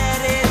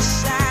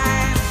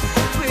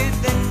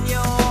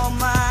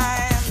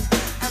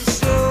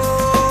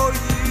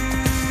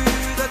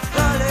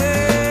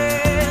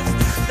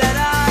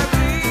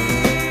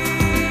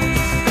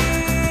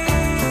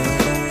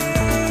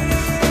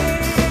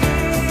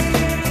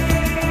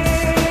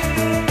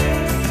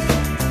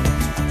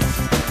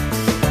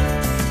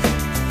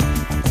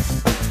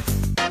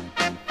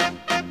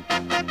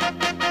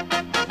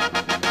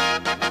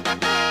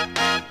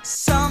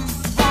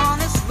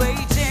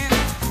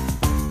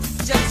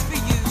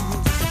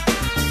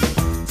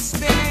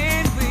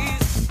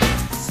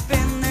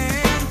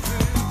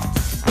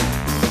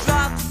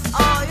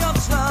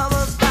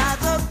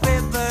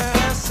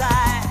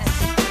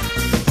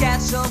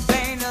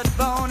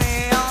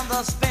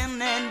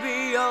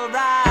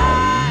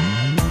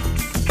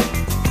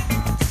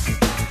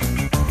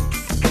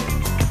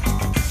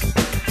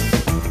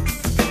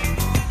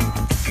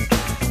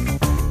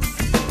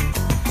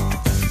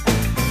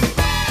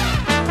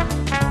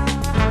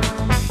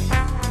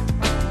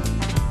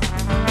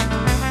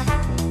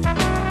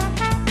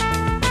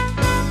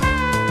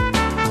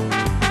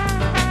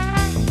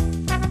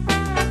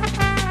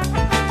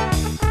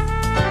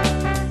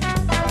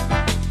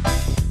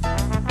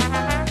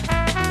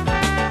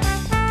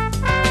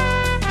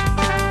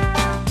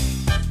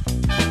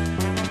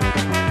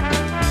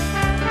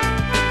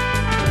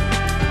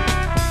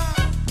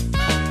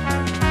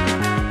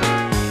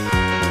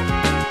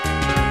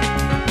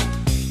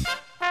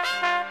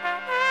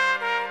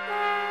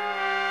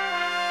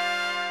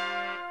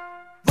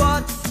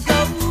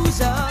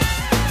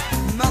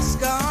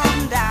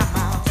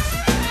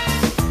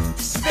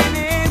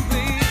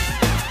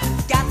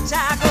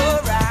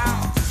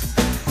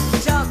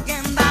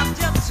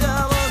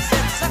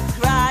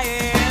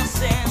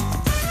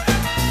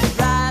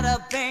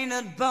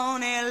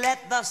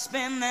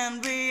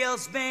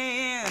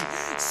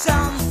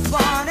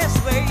Someone is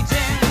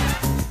waiting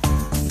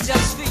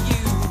just for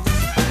you.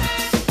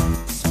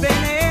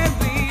 Spinning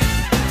wheel,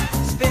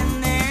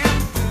 spinning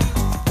through.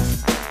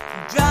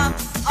 Drop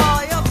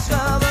all your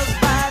troubles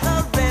by the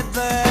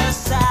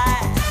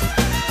riverside.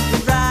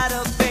 Ride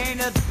a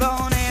painted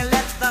pony,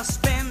 let the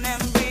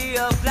spinning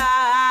wheel fly.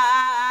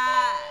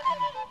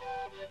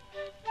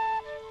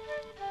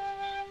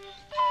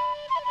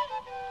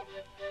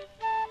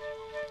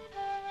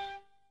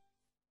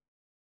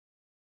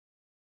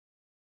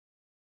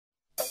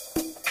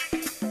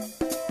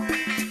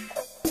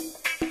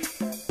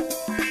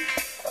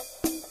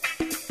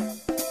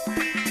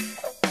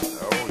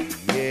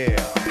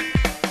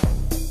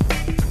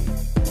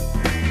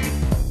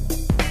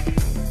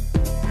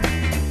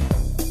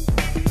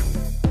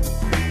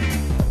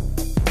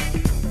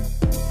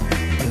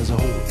 There's a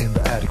hole in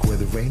the attic where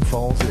the rain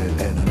falls in,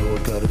 and I know I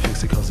gotta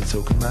fix it cause it's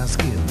soaking my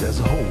skin. There's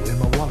a hole in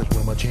my wallet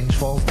where my change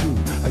falls through.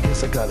 I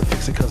guess I gotta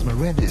fix it cause my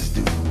rent is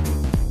due.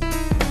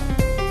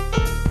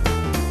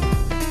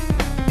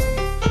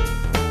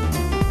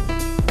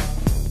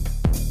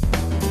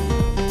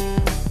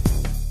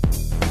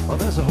 Oh,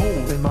 there's a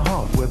hole in my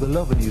heart where the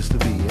loving used to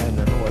be, and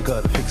I know I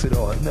gotta fix it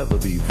or I'll never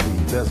be free.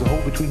 There's a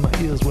hole between my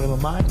ears where my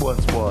mind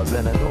once was,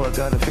 and I know I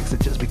gotta fix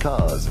it just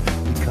because.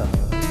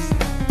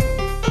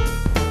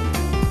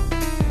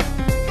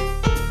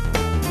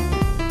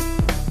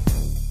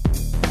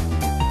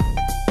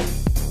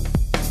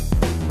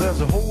 There's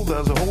a hole,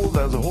 there's a hole,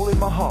 there's a hole in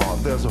my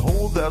heart. There's a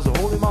hole, there's a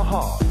hole in my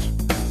heart.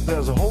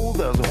 There's a hole,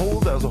 there's a hole,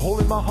 there's a hole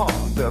in my heart.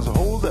 There's a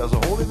hole, there's a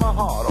hole in my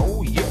heart.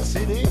 Oh yes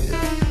it is.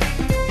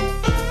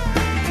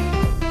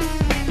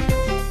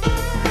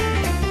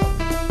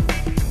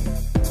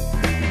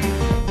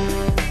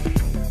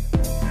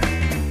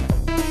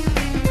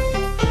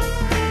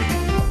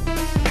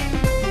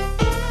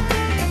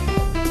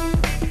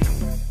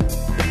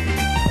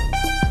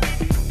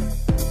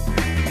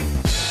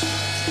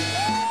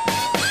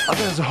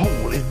 There's a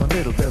hole in my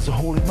middle, there's a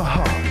hole in my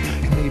heart.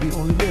 It may be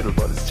only little,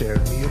 but it's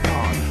tearing me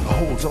apart. A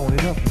hole's only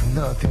nothing,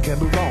 nothing can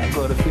be wrong.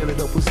 Gotta fill it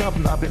up with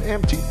something, I've been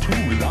empty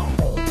too long.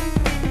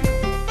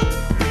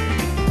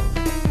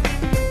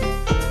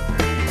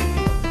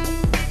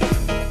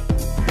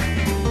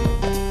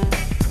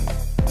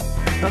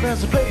 Now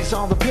there's a place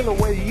on the pillow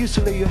where you used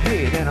to lay your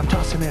head, and I'm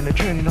tossing and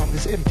turning on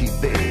this empty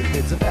bed.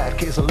 It's a bad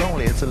case of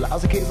lonely, it's a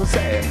lousy case of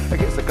sad. I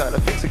guess I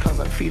gotta fix it cause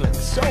I'm feeling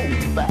so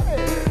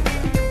bad.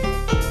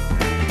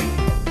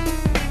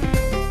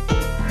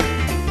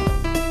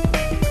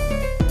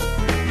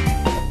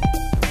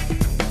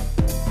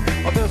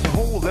 There's a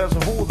hole, there's a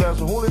hole, there's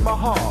a hole in my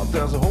heart.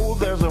 There's a hole,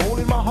 there's a hole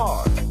in my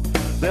heart.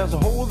 There's a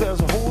hole, there's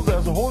a hole,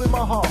 there's a hole in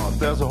my heart.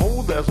 There's a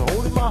hole, there's a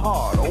hole in my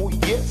heart. Oh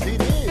yes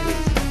it is.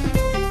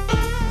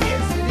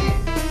 Yes it is.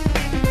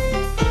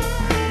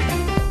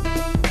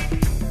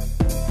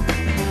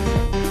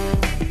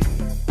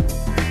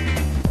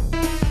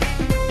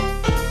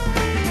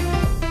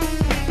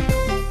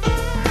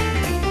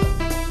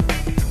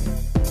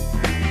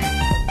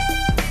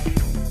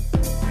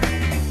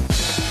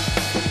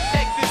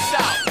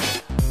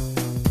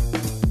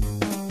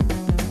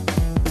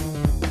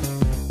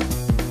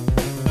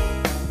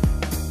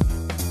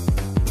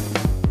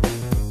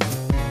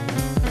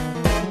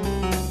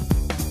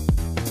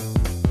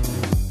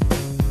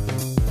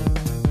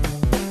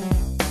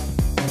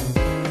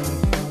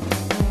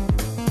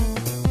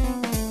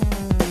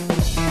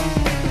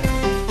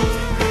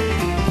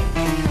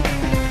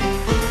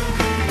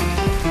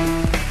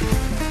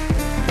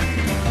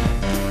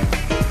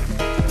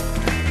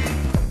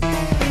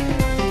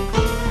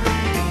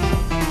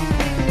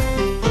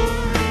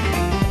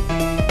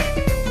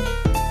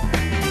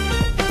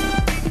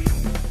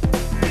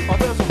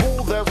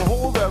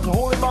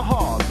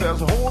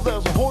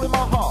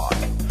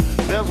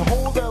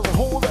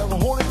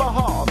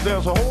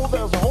 There's a hole,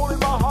 there's a hole in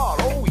my heart.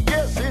 Oh,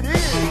 yes, it is.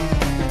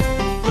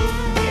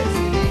 Yes,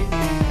 it is.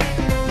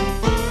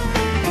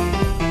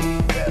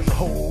 There's a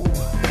hole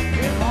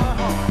in my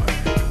heart.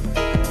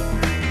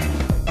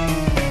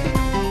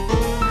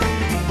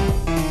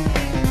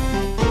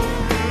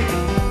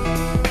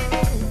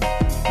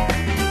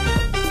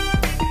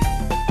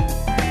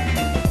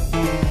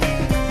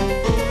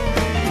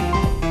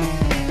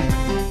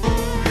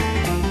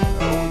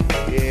 Oh,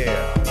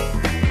 yeah.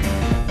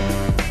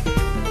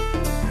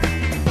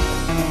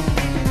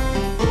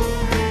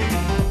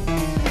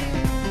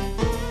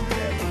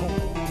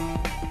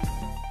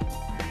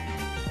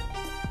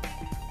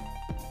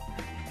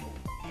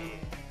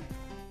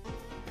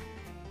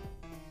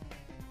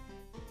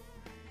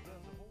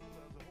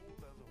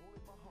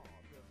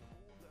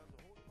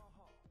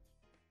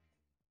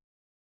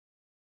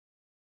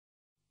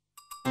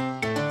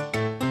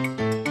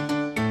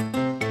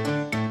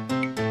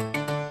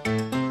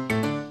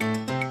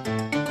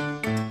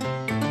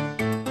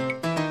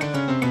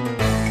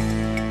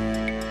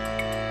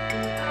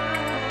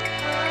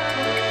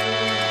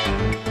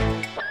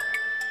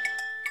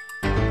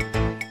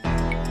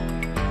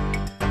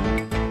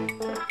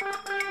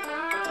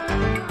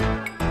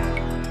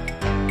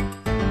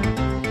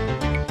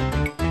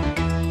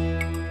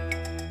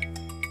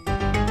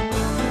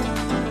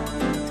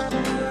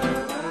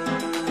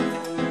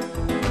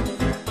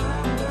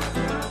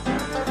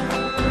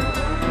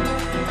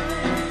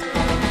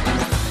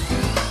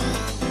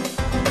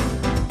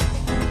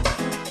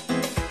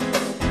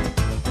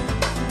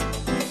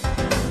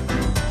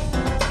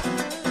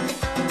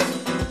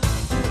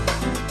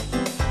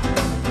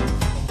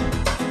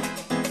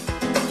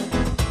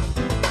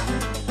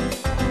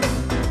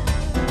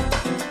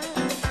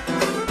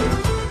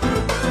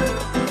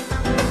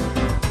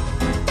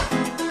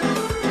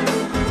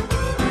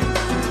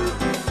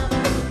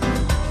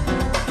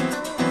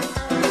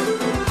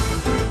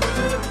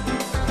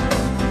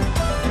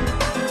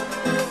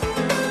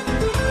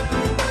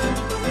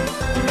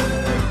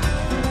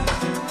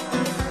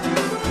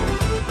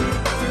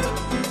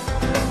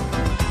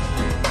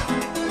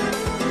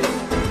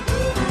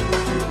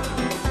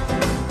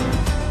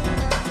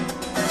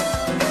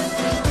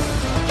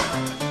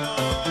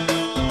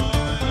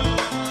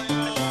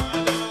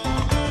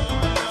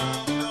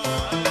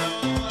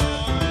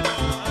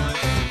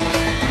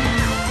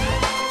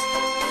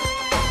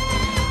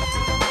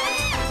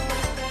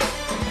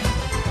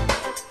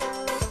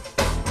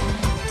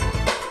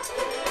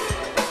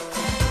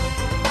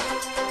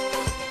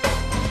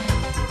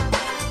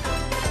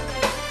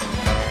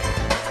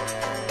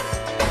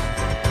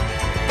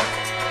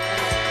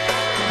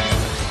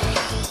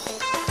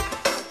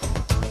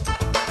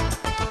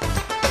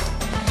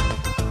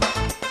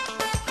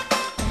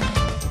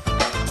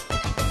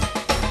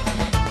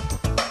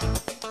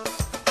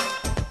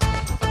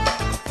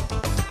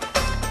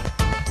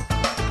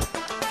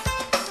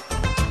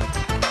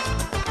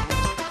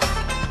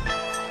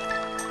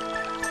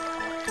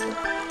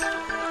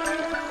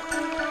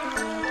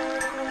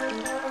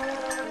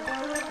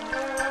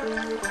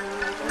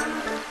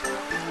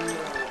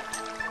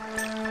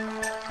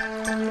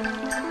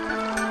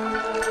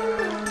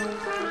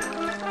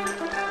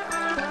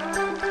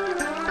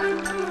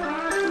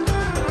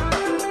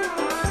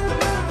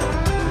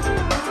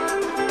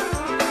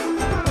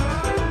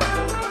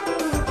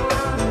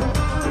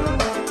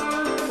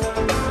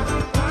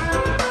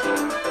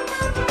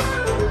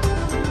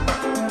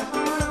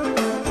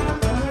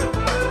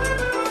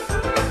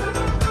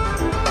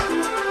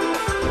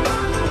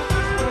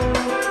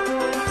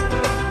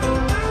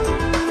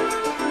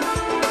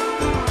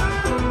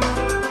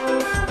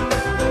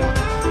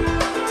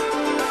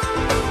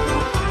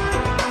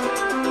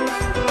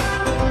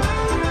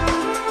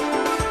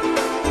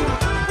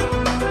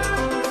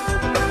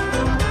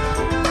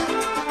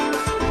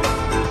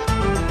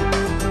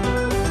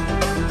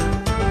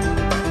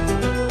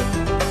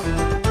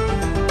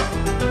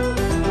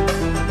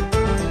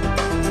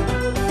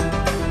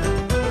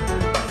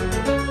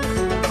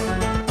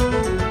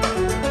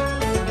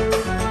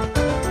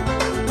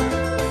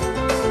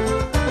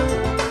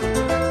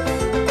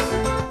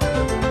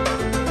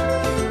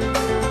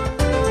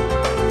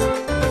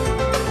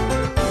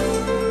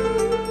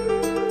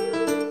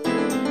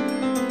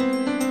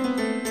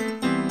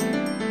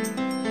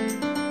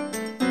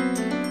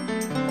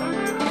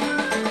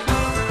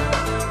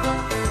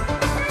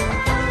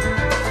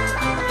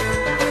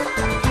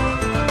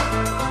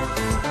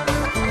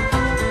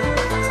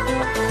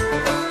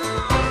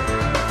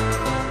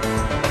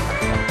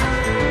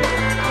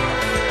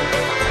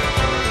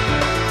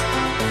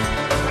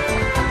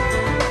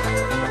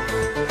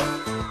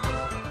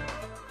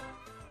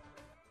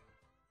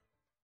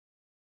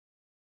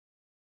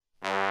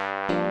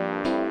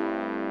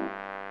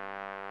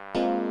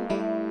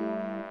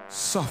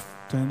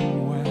 Soft and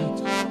wet.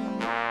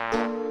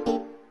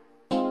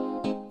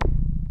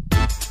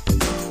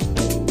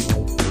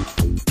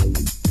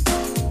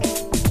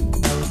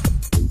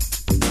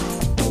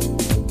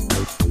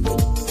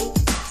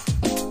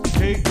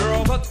 Hey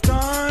girl, the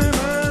time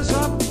is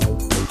up.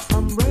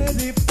 I'm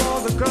ready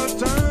for the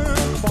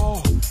curtain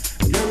ball.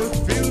 Yeah, you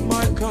filled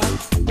my cup,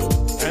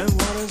 and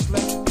what is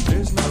left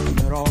is nothing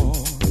at all.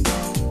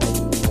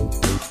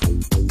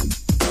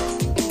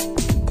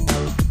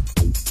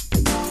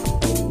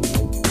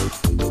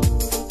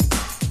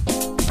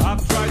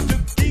 I've tried to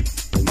keep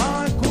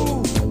my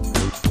cool.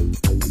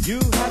 You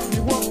had me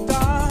walk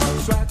down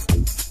track.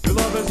 Your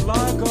love is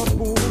like a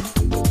pool,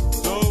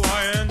 so I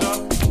end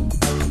up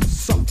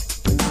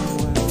soft and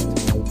wet.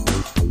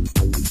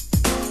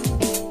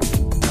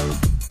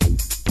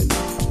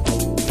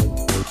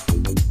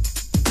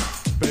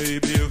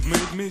 Baby, you've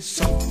made me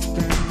soft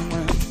and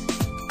wet.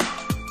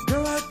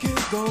 Girl, I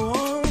can't go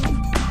on.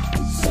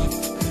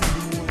 Soft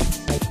and wet.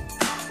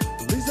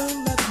 Please don't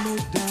let me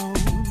down.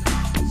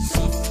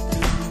 Soft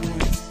and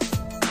wet.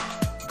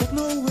 Got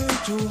nowhere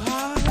to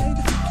hide.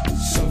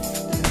 Soft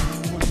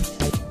and wet.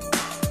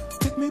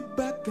 Take me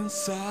back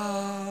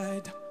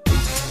inside.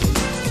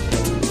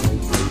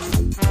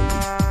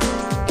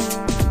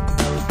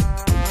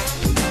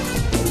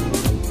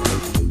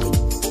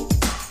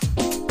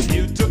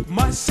 You took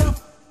my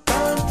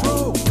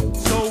self-control,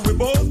 so we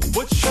both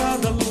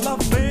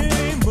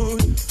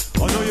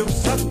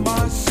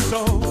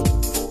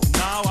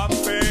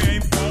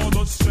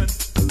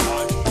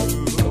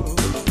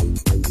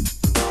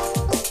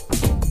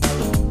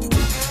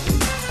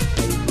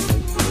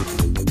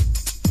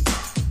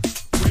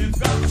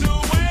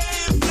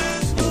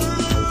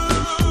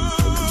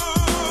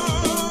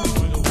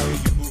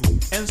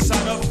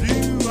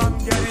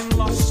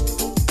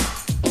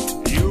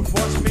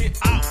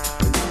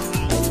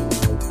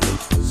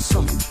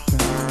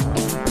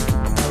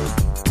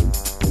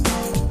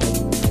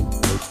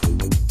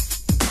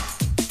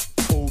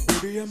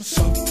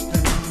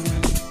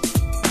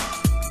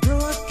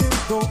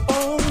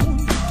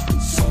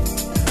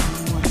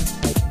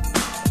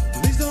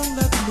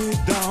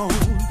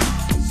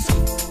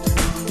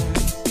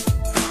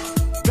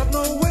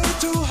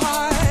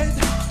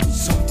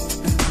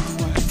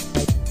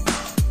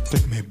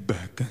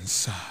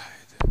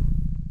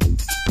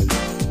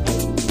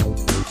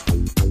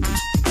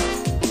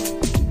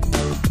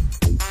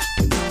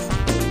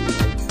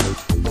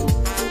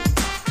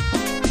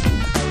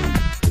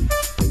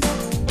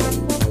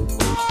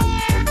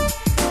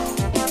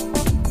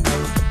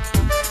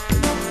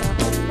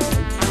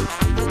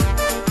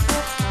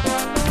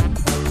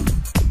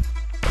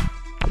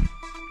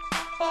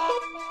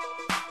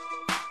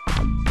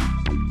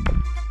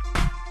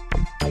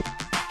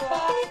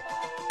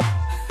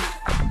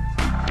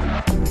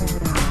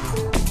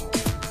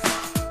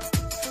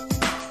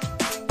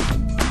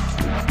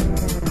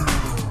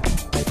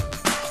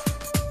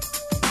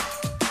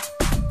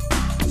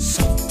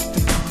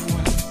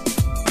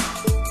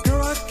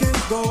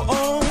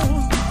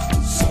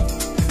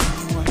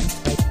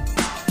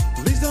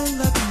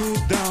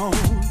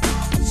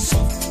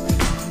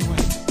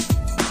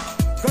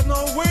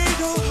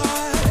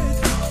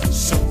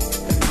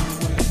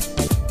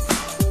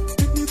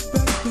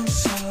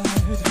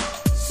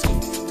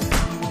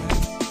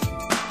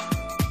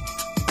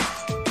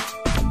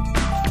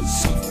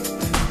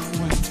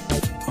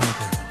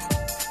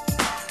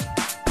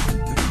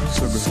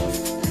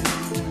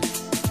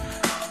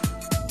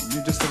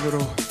a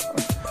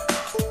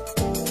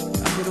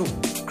little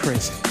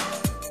crazy.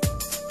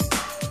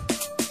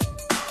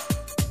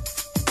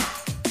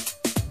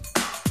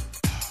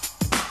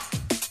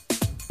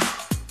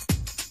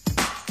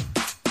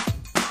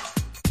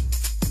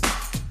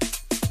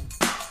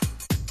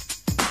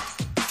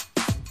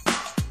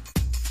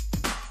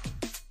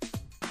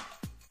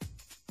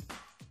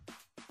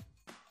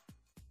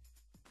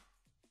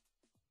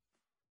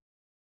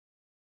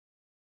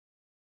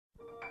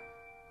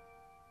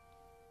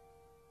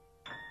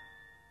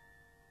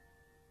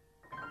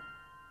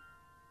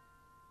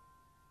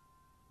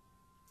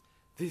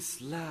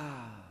 This love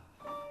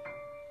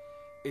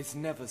is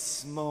never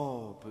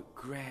small but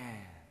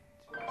grand,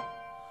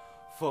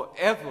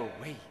 forever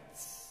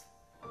waits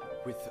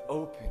with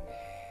open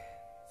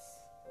hands,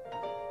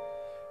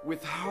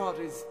 with heart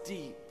as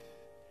deep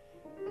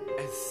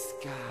as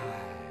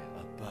sky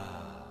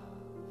above,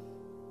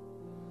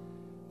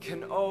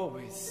 can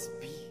always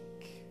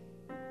speak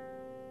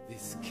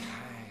this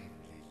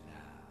kindly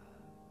love.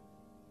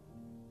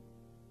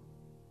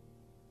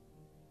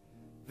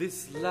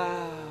 This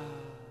love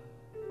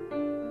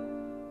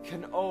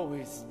can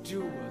always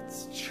do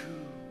what's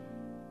true,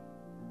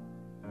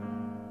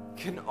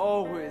 can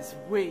always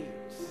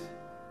wait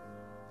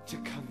to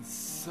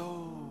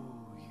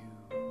console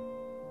you.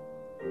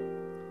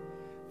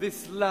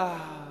 This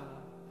love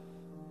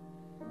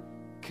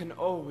can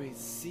always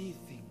see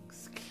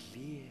things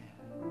clear.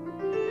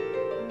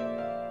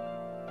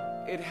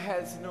 It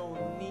has no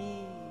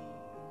need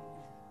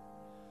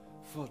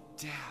for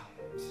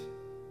doubt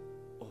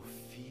or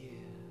fear.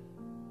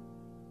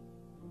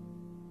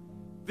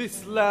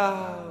 This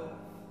love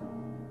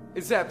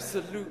is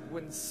absolute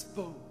when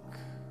spoke.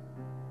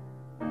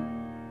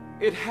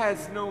 It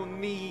has no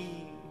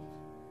need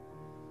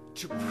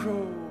to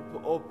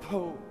probe or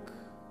poke.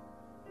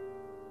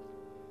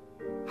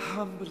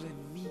 Humble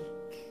and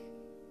meek,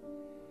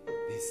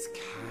 this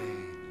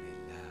kindly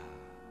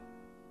love.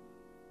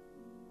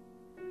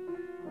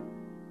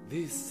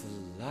 This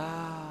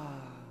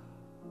love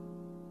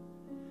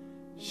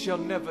shall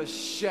never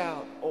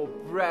shout or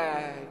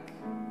brag,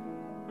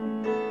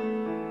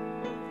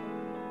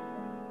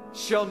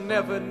 shall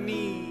never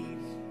need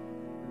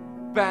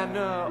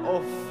banner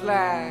or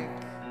flag,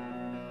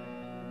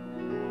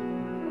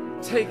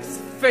 takes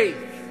faith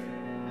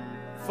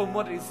from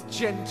what is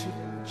gentle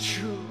and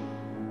true,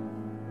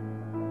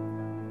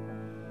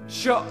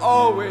 shall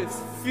always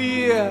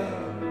fear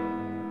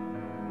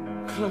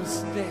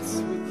closeness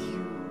with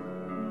you.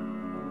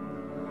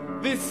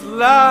 This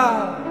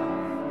love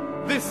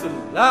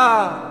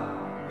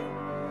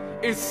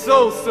is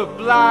so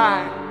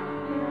sublime,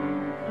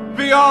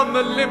 beyond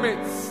the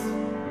limits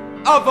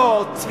of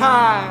all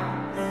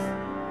times,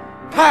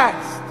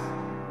 past,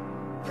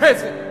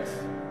 present,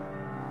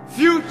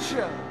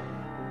 future,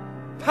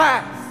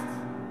 past,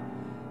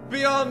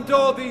 beyond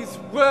all these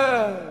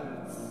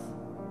words,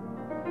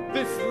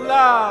 this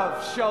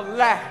love shall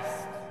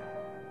last.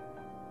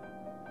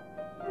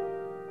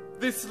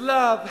 This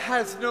love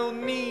has no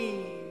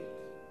need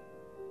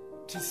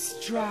to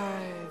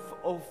strive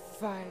or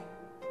fight,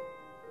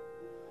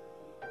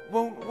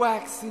 won't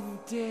wax in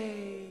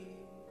day,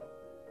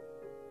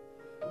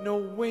 no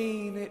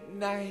wane at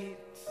night.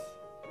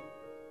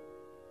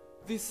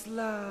 This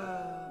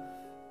love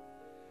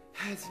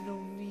has no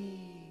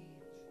need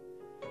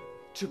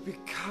to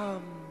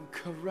become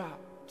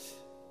corrupt.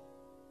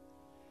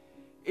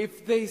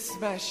 If they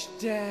smash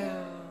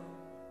down,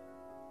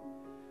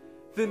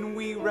 then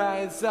we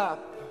rise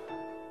up.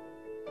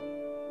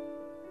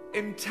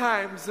 In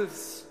times of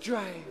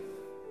strife,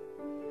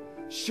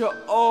 shall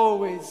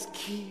always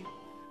keep,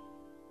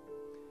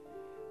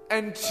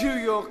 and to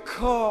your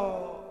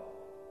call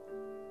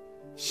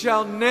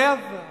shall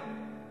never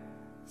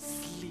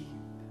sleep,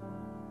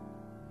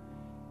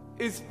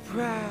 is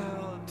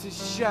proud to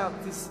shout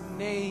this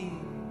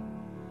name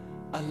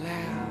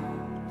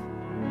aloud,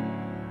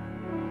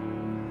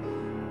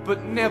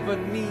 but never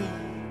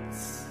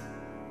needs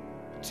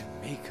to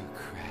make a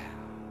crowd.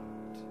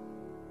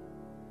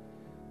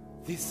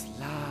 This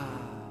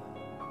love,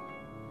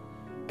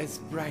 as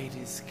bright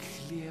as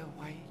clear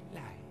white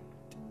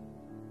light,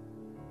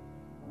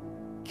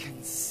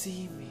 can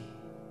see me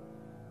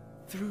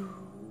through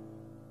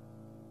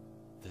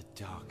the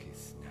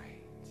darkest night.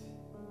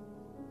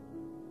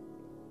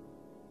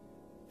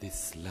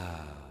 This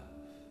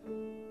love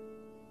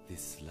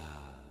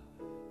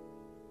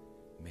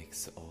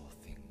makes all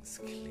things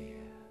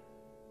clear,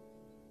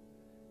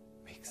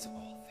 makes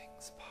all